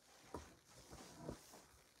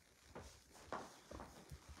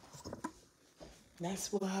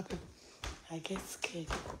 That's what happened. I get scared.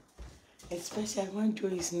 Especially when Joe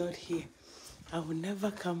is not here. I will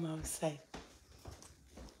never come outside.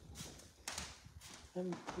 Let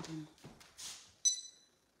me put in.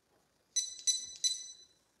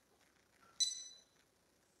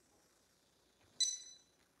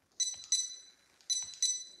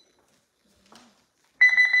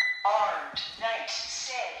 Armed Knight,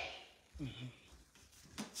 stay.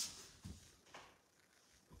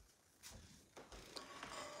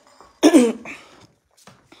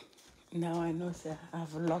 Now I know, sir.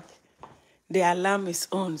 I've locked. The alarm is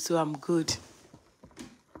on, so I'm good.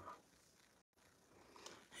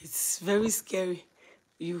 It's very scary.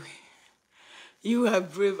 You are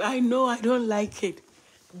brave. I know I don't like it.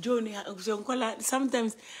 Johnny,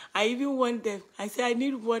 sometimes I even want them. I say, I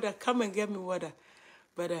need water. Come and get me water.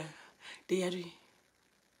 But they are...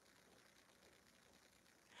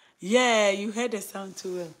 Yeah, you heard the sound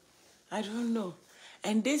too well. I don't know.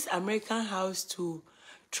 And this American house too,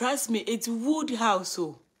 trust me, it's wood house.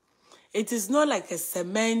 Oh. It is not like a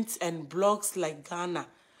cement and blocks like Ghana.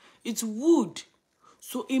 It's wood.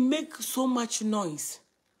 So it makes so much noise.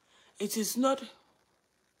 It is not...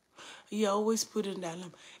 You always put in the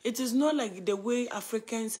alarm. It is not like the way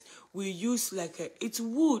Africans we use like a... It's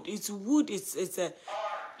wood. It's wood. It's a... Armed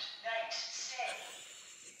Knight, stay.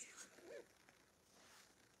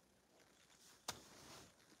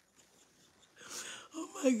 Oh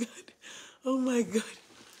my God. Oh my God.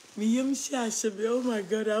 Oh my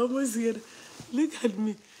God. I almost get... Look at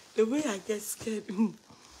me. The way I get scared.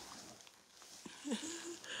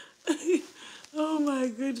 Oh my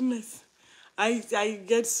goodness. I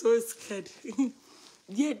get so scared.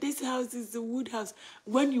 Yeah, this house is a wood house.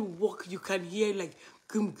 When you walk, you can hear like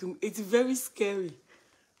kum kum. It's very scary.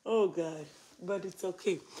 Oh God. But it's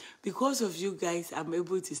okay. Because of you guys, I'm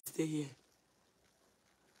able to stay here.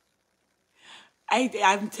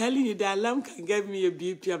 I'm telling you, the alarm can give me a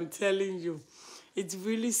BP. I'm telling you. It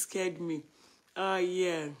really scared me. Oh,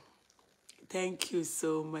 yeah. Thank you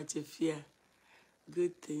so much, Ifia.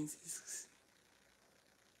 Good things.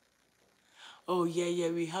 Oh, yeah,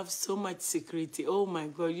 we have so much security. Oh, my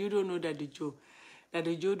God, you don't know that the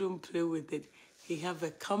Joe don't play with it. He have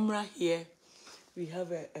a camera here. We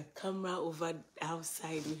have a camera over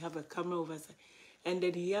outside. We have a camera over outside. And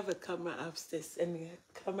then he have a camera upstairs and a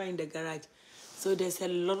camera in the garage. So there's a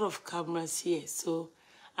lot of cameras here. So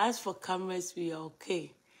as for cameras, we are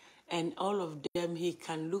okay. And all of them, he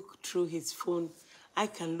can look through his phone. I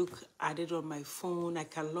can look at it on my phone. I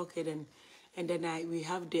can lock it and then we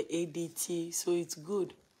have the ADT, so it's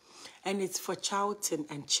good. And it's for Charlton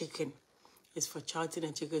and chicken. It's for Charlton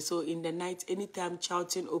and chicken. So in the night, anytime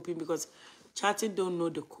Charlton open, because Charlton don't know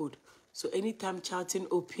the code. So anytime Charlton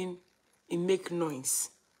open, it make noise.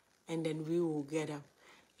 And then we will get up.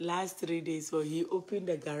 Last 3 days, so he opened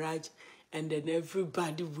the garage and then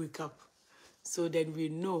everybody wake up. So then we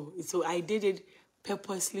know. So I did it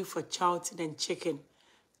purposely for Charlton and chicken,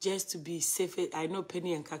 just to be safe. I know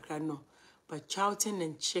Penny and Kakra no, but Charlton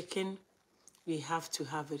and chicken, we have to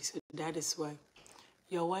have it. So that is why.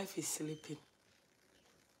 Your wife is sleeping.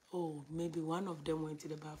 Oh, maybe one of them went to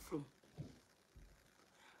the bathroom.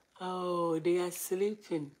 Oh, they are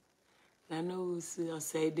sleeping. Nana will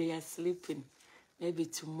say they are sleeping. Maybe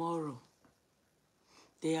tomorrow.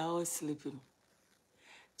 They are all sleeping.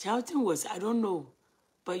 Charlton was, I don't know,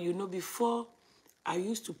 but you know, before I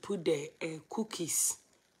used to put the cookies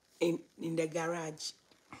in the garage.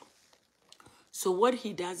 So what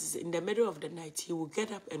he does is in the middle of the night, he will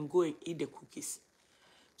get up and go and eat the cookies.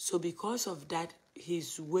 So because of that,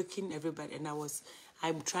 he's waking everybody. And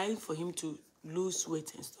I'm trying for him to lose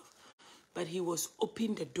weight and stuff. But he was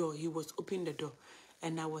opening the door. He was opening the door.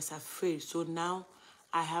 And I was afraid. So now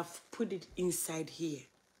I have put it inside here.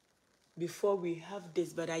 Before we have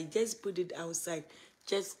this, but I just put it outside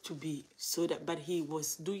just to be so that, but he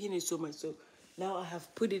was doing it so much. So now I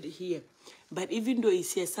have put it here. But even though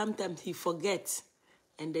he's here, sometimes he forgets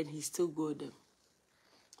and then he still go there.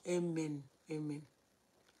 Amen. Amen.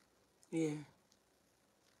 Yeah.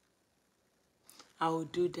 I will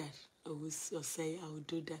do that. I will say I will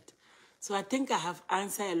do that. So I think I have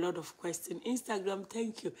answered a lot of questions. Instagram,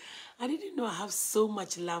 thank you. I didn't know I have so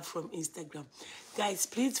much love from Instagram. Guys,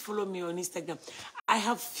 please follow me on Instagram. I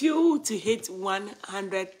have few to hit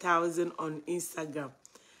 100,000 on Instagram.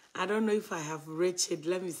 I don't know if I have reached it.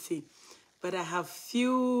 Let me see. But I have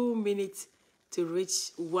few minutes to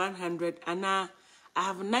reach 100. And I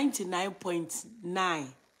have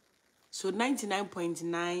 99.9. So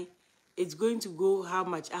 99.9, it's going to go how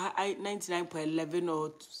much? I 99.11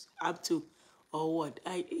 or up to, or what?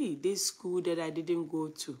 This school that I didn't go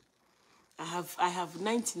to. I have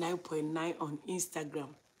 99.9 on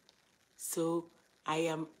Instagram. So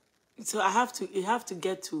I have to, it have to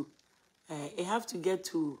get to,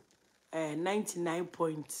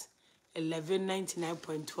 99.11,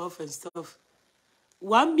 99.12 and stuff.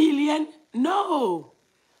 1 million? No,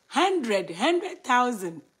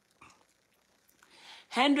 100,000.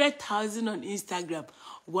 100,000 on Instagram.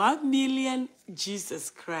 1 million, Jesus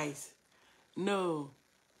Christ. No.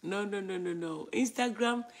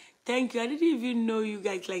 Instagram, thank you. I didn't even know you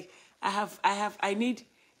guys. Like, I'm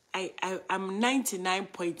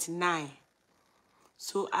 99.9.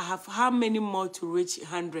 So I have how many more to reach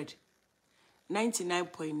 100?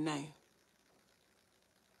 99.9.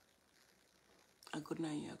 I'm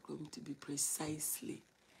going to be precisely.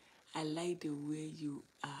 I like the way you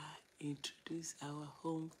introduce our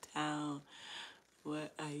hometown. Where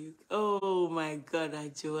are you? Oh my God,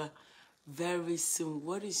 Ajoa. Very soon.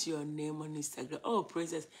 What is your name on Instagram? Oh,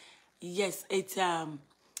 Princess. Yes, it's Nana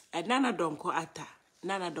Donkor Ata.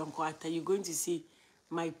 Nana Donkor Ata. You're going to see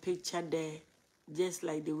my picture there, just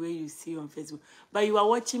like the way you see on Facebook. But you are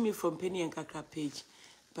watching me from Penny and Kakra page.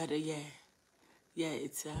 But yeah,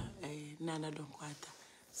 it's Nana Donkor Ata.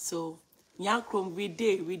 So Nyakrom, we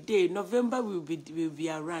day. November will be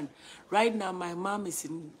around. Right now, my mom is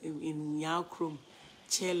in Nyakrom,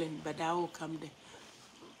 chilling, but I will come there.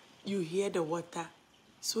 You hear the water.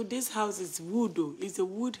 So this house is wood, though. It's a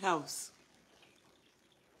wood house.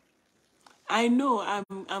 I know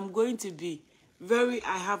I'm going to be very.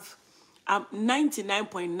 I have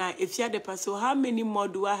 99.9. If you're the person, so how many more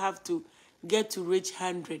do I have to get to reach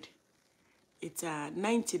 100? It's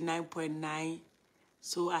 99.9.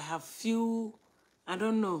 So I have few. I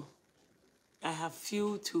don't know. I have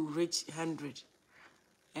few to reach 100,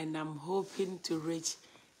 and I'm hoping to reach.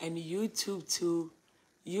 And YouTube too.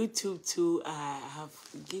 Have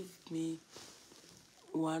give me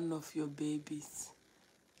one of your babies.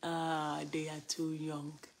 They are too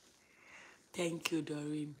young. Thank you,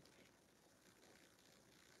 Doreen.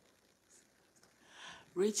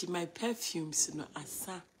 Rich, my perfumes, no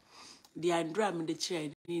asa. The andram the chair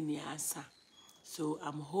in asa. So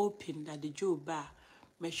I'm hoping that the Joe bar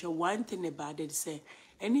measure one thing about it. Say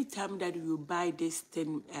anytime that you buy this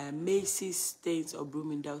thing, Macy's things or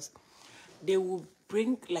Bloomingdale's, they will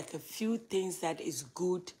bring like a few things that is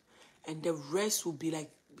good, and the rest will be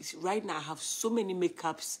like. Right now, I have so many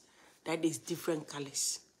makeups that is different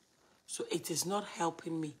colors, so it is not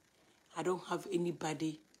helping me. I don't have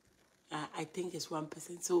anybody. I think it's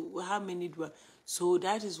 1%. So how many do I? So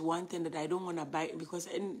that is one thing that I don't want to buy, because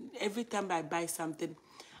every time I buy something,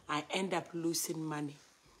 I end up losing money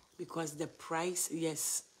because the price.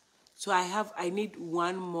 Yes. So I need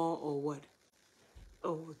one more or what?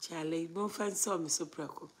 Oh, Charlie, no fan saw me so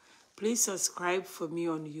preco. Please subscribe for me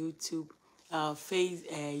on YouTube,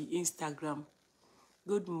 Instagram.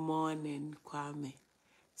 Good morning, Kwame.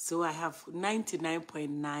 So I have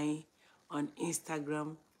 99.9 on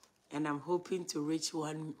Instagram, and I'm hoping to reach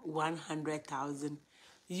 100,000.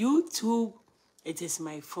 YouTube, it is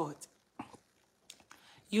my fault.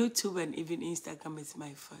 YouTube and even Instagram is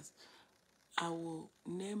my first. I will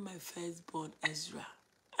name my firstborn Ezra.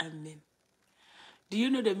 Amen. Do you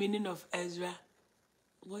know the meaning of Ezra?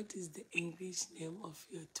 What is the English name of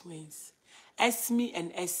your twins? Esme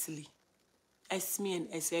and Esley. Esme and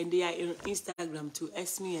Esley. And they are on Instagram too.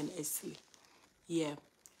 Esme and Esley. Yeah.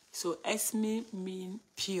 So Esme mean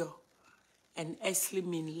pure and Esley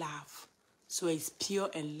mean love. So it's pure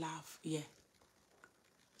and love. Yeah.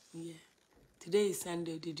 Yeah. Today is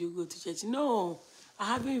Sunday. Did you go to church? No, I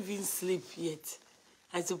haven't even slept yet.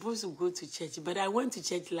 I'm supposed to go to church, but I went to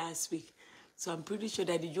church last week. So I'm pretty sure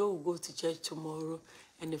that Joe will go to church tomorrow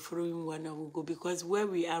and the following one I will go because where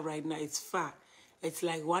we are right now, it's far. It's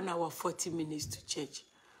like 1 hour, 40 minutes to church.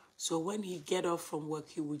 So when he get off from work,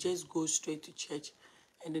 he will just go straight to church.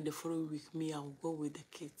 And then the following week, me, I will go with the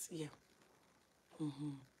kids. Yeah.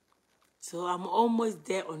 So I'm almost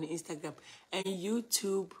there on Instagram. And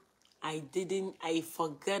YouTube, I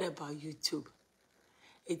forgot about YouTube.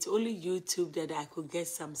 It's only YouTube that I could get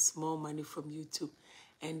some small money from YouTube.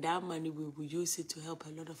 And that money, we will use it to help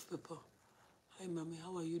a lot of people. Hi, Mommy,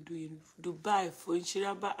 how are you doing? Dubai, for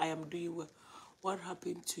Inshiraba, I am doing well. What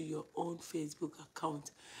happened to your own Facebook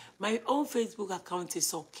account? My own Facebook account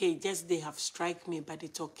is okay. Just they have strike me, but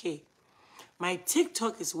it's okay. My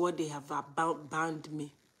TikTok is what they have banned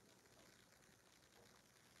me.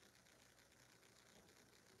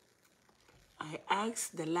 I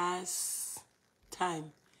asked the last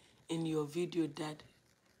time in your video that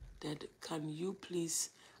can you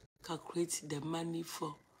please calculate the money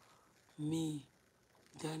for me,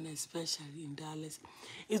 Ghana, especially in Dallas.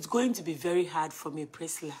 It's going to be very hard for me,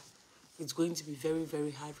 Priscilla. It's going to be very,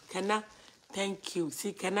 very hard. Kana, thank you.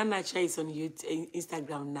 See, Kana Nacha is on YouTube,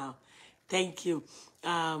 Instagram now. Thank you.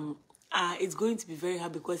 It's going to be very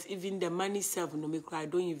hard because even the money self, no, I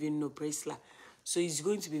don't even know Priscilla. So it's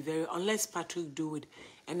going to be very, unless Patrick do it,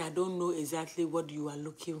 and I don't know exactly what you are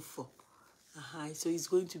looking for. So it's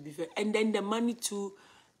going to be very, and then the money too,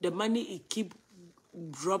 the money it keep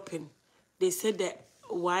dropping. They said that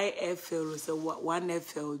YFL, so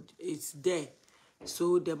 1FL, it's there.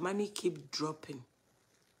 So the money keep dropping.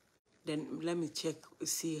 Then let me check,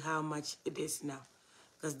 see how much it is now.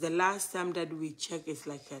 Because the last time that we checked, it's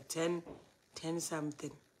like a 10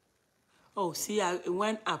 something. Oh, see, it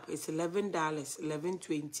went up. It's $11,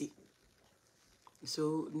 $11.20.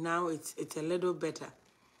 So now it's a little better.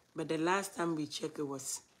 But the last time we checked, it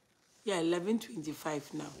was, yeah,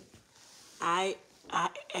 $11.25 now.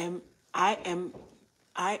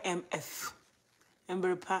 IMF.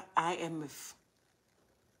 Emberpa IMF.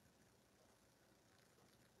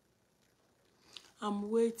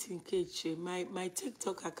 I'm waiting, Keche. My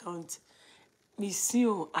TikTok account,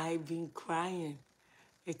 Monsieur, I've been crying.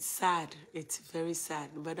 It's sad. It's very sad.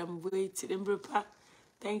 But I'm waiting. Emberpa,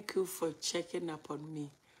 thank you for checking up on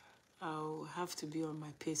me. I'll have to be on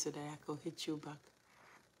my pace so that I can hit you back.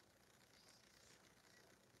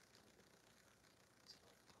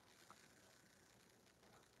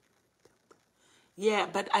 Yeah,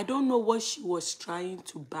 but I don't know what she was trying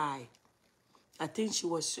to buy. I think she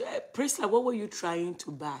was, Priscilla, what were you trying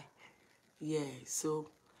to buy? Yeah, so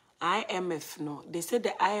IMF, no. They said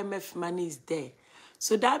the IMF money is there.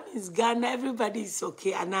 So that means Ghana, everybody is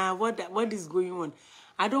okay. And now what is going on?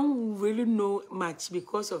 I don't really know much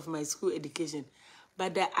because of my school education.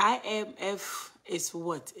 But the IMF is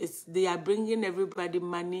what? They are bringing everybody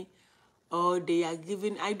money or they are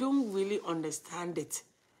giving, I don't really understand it.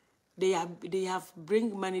 They have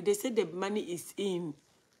bring money. They said the money is in,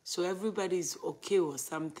 so everybody is okay or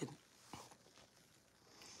something.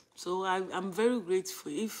 So I'm very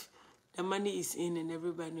grateful if the money is in and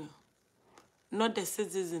everybody, not the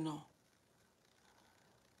citizen. No.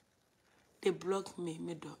 They blocked me,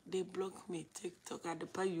 middle. They blocked me. TikTok at the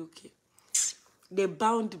UK. They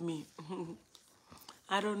bound me.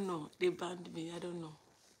 I don't know. They bound me. I don't know.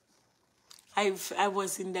 I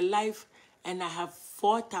was in the live and I have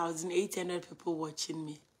 4,800 people watching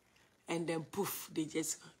me, and then poof, they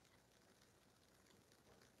just.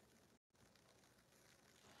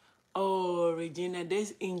 Oh, Regina,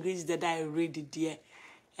 there's English that I read there.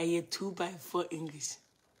 I hear 2x4 English.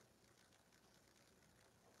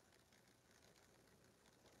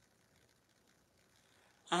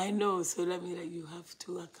 I know, so let me let you have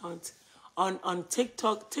 2 accounts. On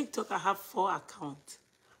TikTok, I have 4 accounts.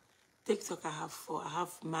 TikTok, I have 4. I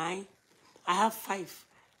have mine. I have 5.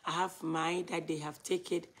 I have mine that they have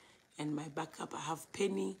taken, and my backup. I have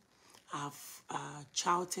Penny, I have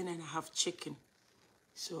Charlton, and I have Chicken.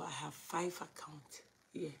 So I have 5 accounts.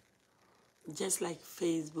 Yeah. Just like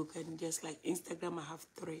Facebook and just like Instagram, I have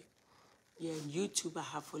 3. Yeah, YouTube, I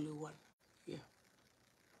have only 1. Yeah.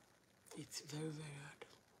 It's very, very hard.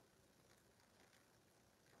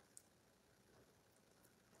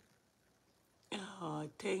 Oh,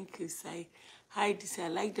 thank you, Sai. Hi, this I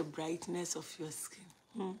like the brightness of your skin.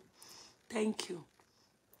 Thank you.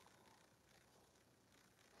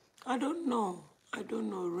 I don't know. I don't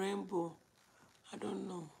know. Rainbow. I don't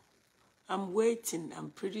know. I'm waiting. I'm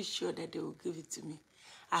pretty sure that they will give it to me.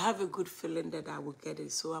 I have a good feeling that I will get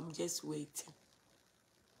it, so I'm just waiting.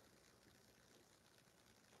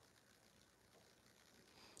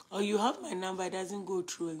 Or you have my number, it doesn't go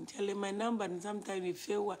through. And tell him my number, and sometimes if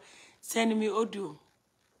you send me audio.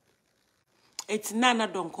 It's Nana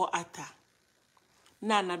Donkor Ata.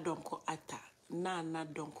 Nana Donkor Ata. Nana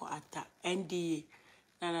Donkor Ata. NDA.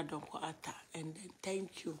 Nana Donkor Ata. And then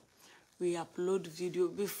thank you. We upload video.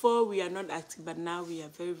 Before we are not active, but now we are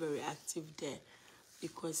very, very active there.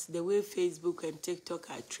 Because the way Facebook and TikTok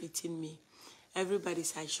are treating me, everybody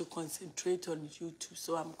said I should concentrate on YouTube.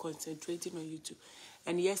 So I'm concentrating on YouTube.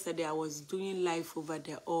 And yesterday I was doing live over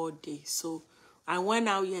there all day. So I went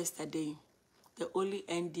out yesterday. The only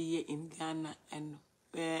NDA in Ghana, and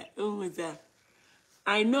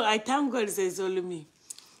I know, I thank God it's only me.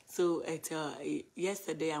 So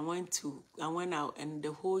yesterday I went out, and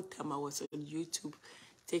the whole time I was on YouTube,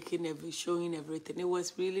 showing everything. It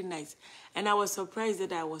was really nice, and I was surprised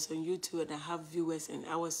that I was on YouTube and I have viewers, and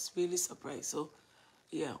I was really surprised. So,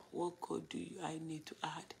 yeah, what code do I need to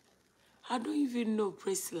add? I don't even know,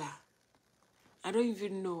 Priscilla. I don't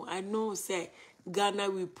even know. I know, say, Ghana,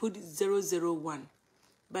 we put 001.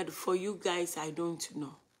 But for you guys, I don't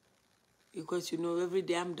know. Because, every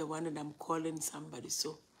day I'm the one that I'm calling somebody.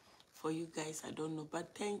 So, for you guys, I don't know.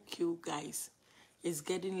 But thank you, guys. It's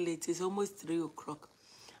getting late. It's almost 3 o'clock.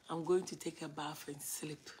 I'm going to take a bath and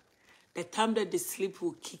sleep. The time that the sleep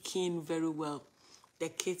will kick in very well, the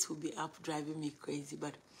kids will be up driving me crazy.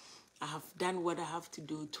 But I have done what I have to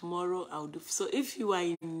do. Tomorrow, I'll do. So, if you are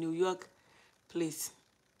in New York, please,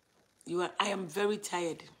 I am very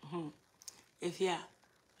tired.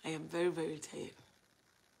 I am very, very tired.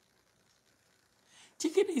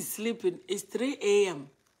 Chicken is sleeping. It's 3 a.m.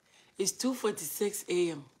 It's 2:46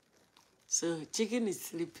 a.m. So chicken is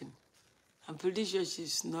sleeping. I'm pretty sure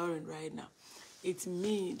she's snoring right now. It's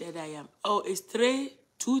me that I am. Oh, it's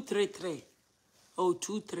 233. Oh,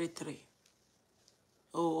 233.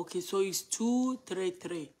 Oh, okay. So it's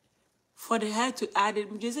 233. For the hair to add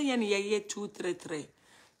it, just say 233.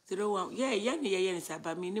 01. Yeah, is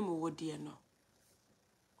about minimum what dear no.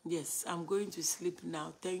 Yes, I'm going to sleep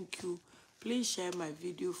now. Thank you. Please share my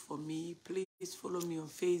video for me. Please follow me on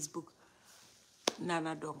Facebook,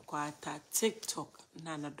 Nana Donkwata, TikTok,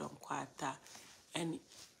 Nana Donkwata, and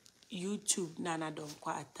YouTube, Nana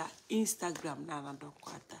Donkwata, Instagram, Nana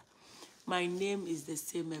Donkwata. My name is the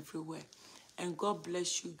same everywhere. And God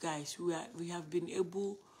bless you guys. We have been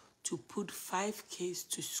able to put 5 kids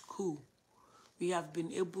to school. We have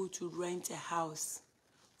been able to rent a house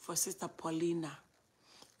for Sister Paulina.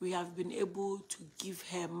 We have been able to give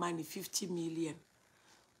her money, 50 million.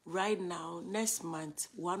 Right now, next month,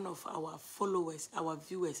 one of our followers, our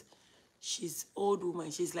viewers, she's old woman,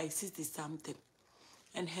 she's like 60-something.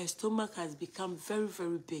 And her stomach has become very,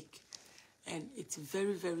 very big. And it's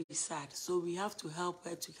very, very sad. So we have to help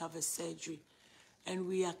her to have a surgery. And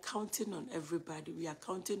we are counting on everybody. We are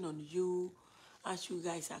counting on you, as you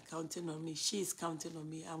guys are counting on me. She is counting on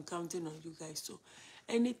me. I'm counting on you guys. So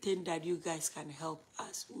anything that you guys can help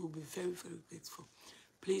us, we'll be very, very grateful.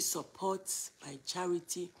 Please support by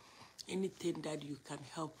charity. Anything that you can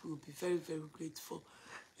help, we'll be very, very grateful.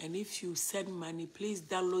 And if you send money, please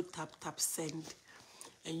download Tap Send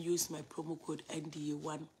and use my promo code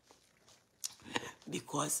NDA1,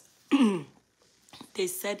 because they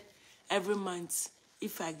said every month,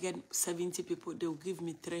 if I get 70 people, they'll give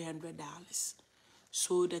me $300.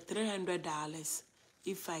 So the $300,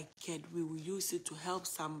 if I get, we will use it to help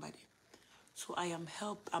somebody. So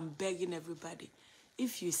I'm begging everybody.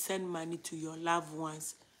 If you send money to your loved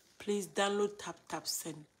ones, please download Tap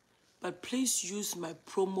Send. But please use my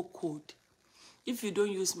promo code. If you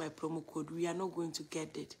don't use my promo code, we are not going to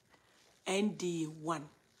get it. NDA1.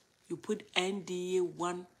 You put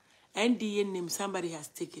NDA1. NDA name, somebody has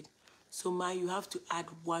taken. So you have to add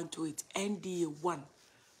 1 to it. NDA1.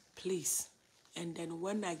 Please. And then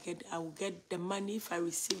when I will get the money. If I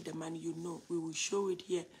receive the money, we will show it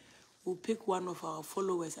here. We'll pick one of our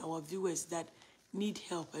followers, our viewers that need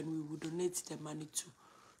help, and we will donate the money to.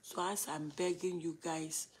 So as I'm begging you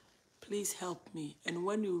guys, please help me. And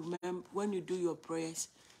when you do your prayers,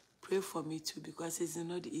 pray for me too, because it's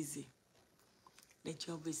not easy. The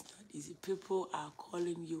job is not easy. People are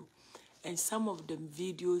calling you. And some of them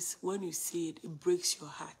videos, when you see it, it breaks your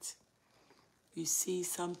heart. You see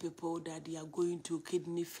some people that they are going to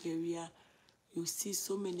kidney failure. You see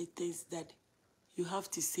so many things that you have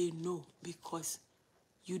to say no, because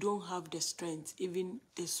you don't have the strength. Even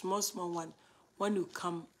the small one, when you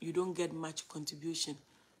come, you don't get much contribution.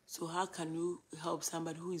 So how can you help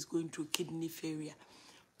somebody who is going through kidney failure?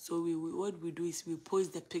 So what we do is we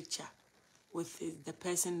post the picture with the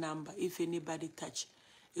person number. If anybody touch,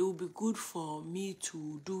 it will be good for me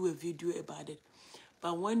to do a video about it.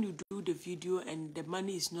 But when you do the video and the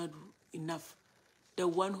money is not enough, the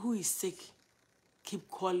one who is sick keep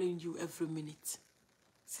calling you every minute.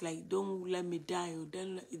 It's like, don't let me die.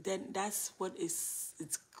 Then that's what it's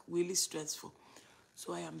really stressful.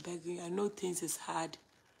 So I am begging. I know things is hard,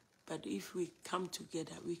 but if we come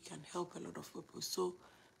together, we can help a lot of people. So,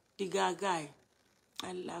 the guy,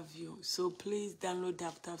 I love you. So please download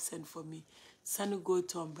Tap Send for me. Sanugo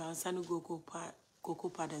Tom Brown, Sanugo Coco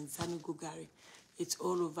Pad, and Sanugo Gary. It's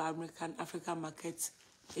all over African markets.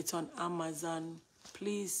 It's on Amazon.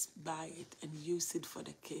 Please buy it and use it for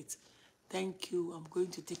the kids. Thank you. I'm going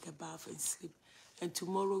to take a bath and sleep. And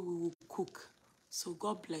tomorrow we will cook. So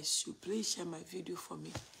God bless you. Please share my video for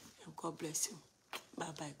me. And God bless you.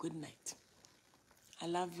 Bye-bye. Good night. I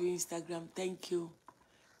love you, Instagram. Thank you.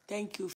 Thank you.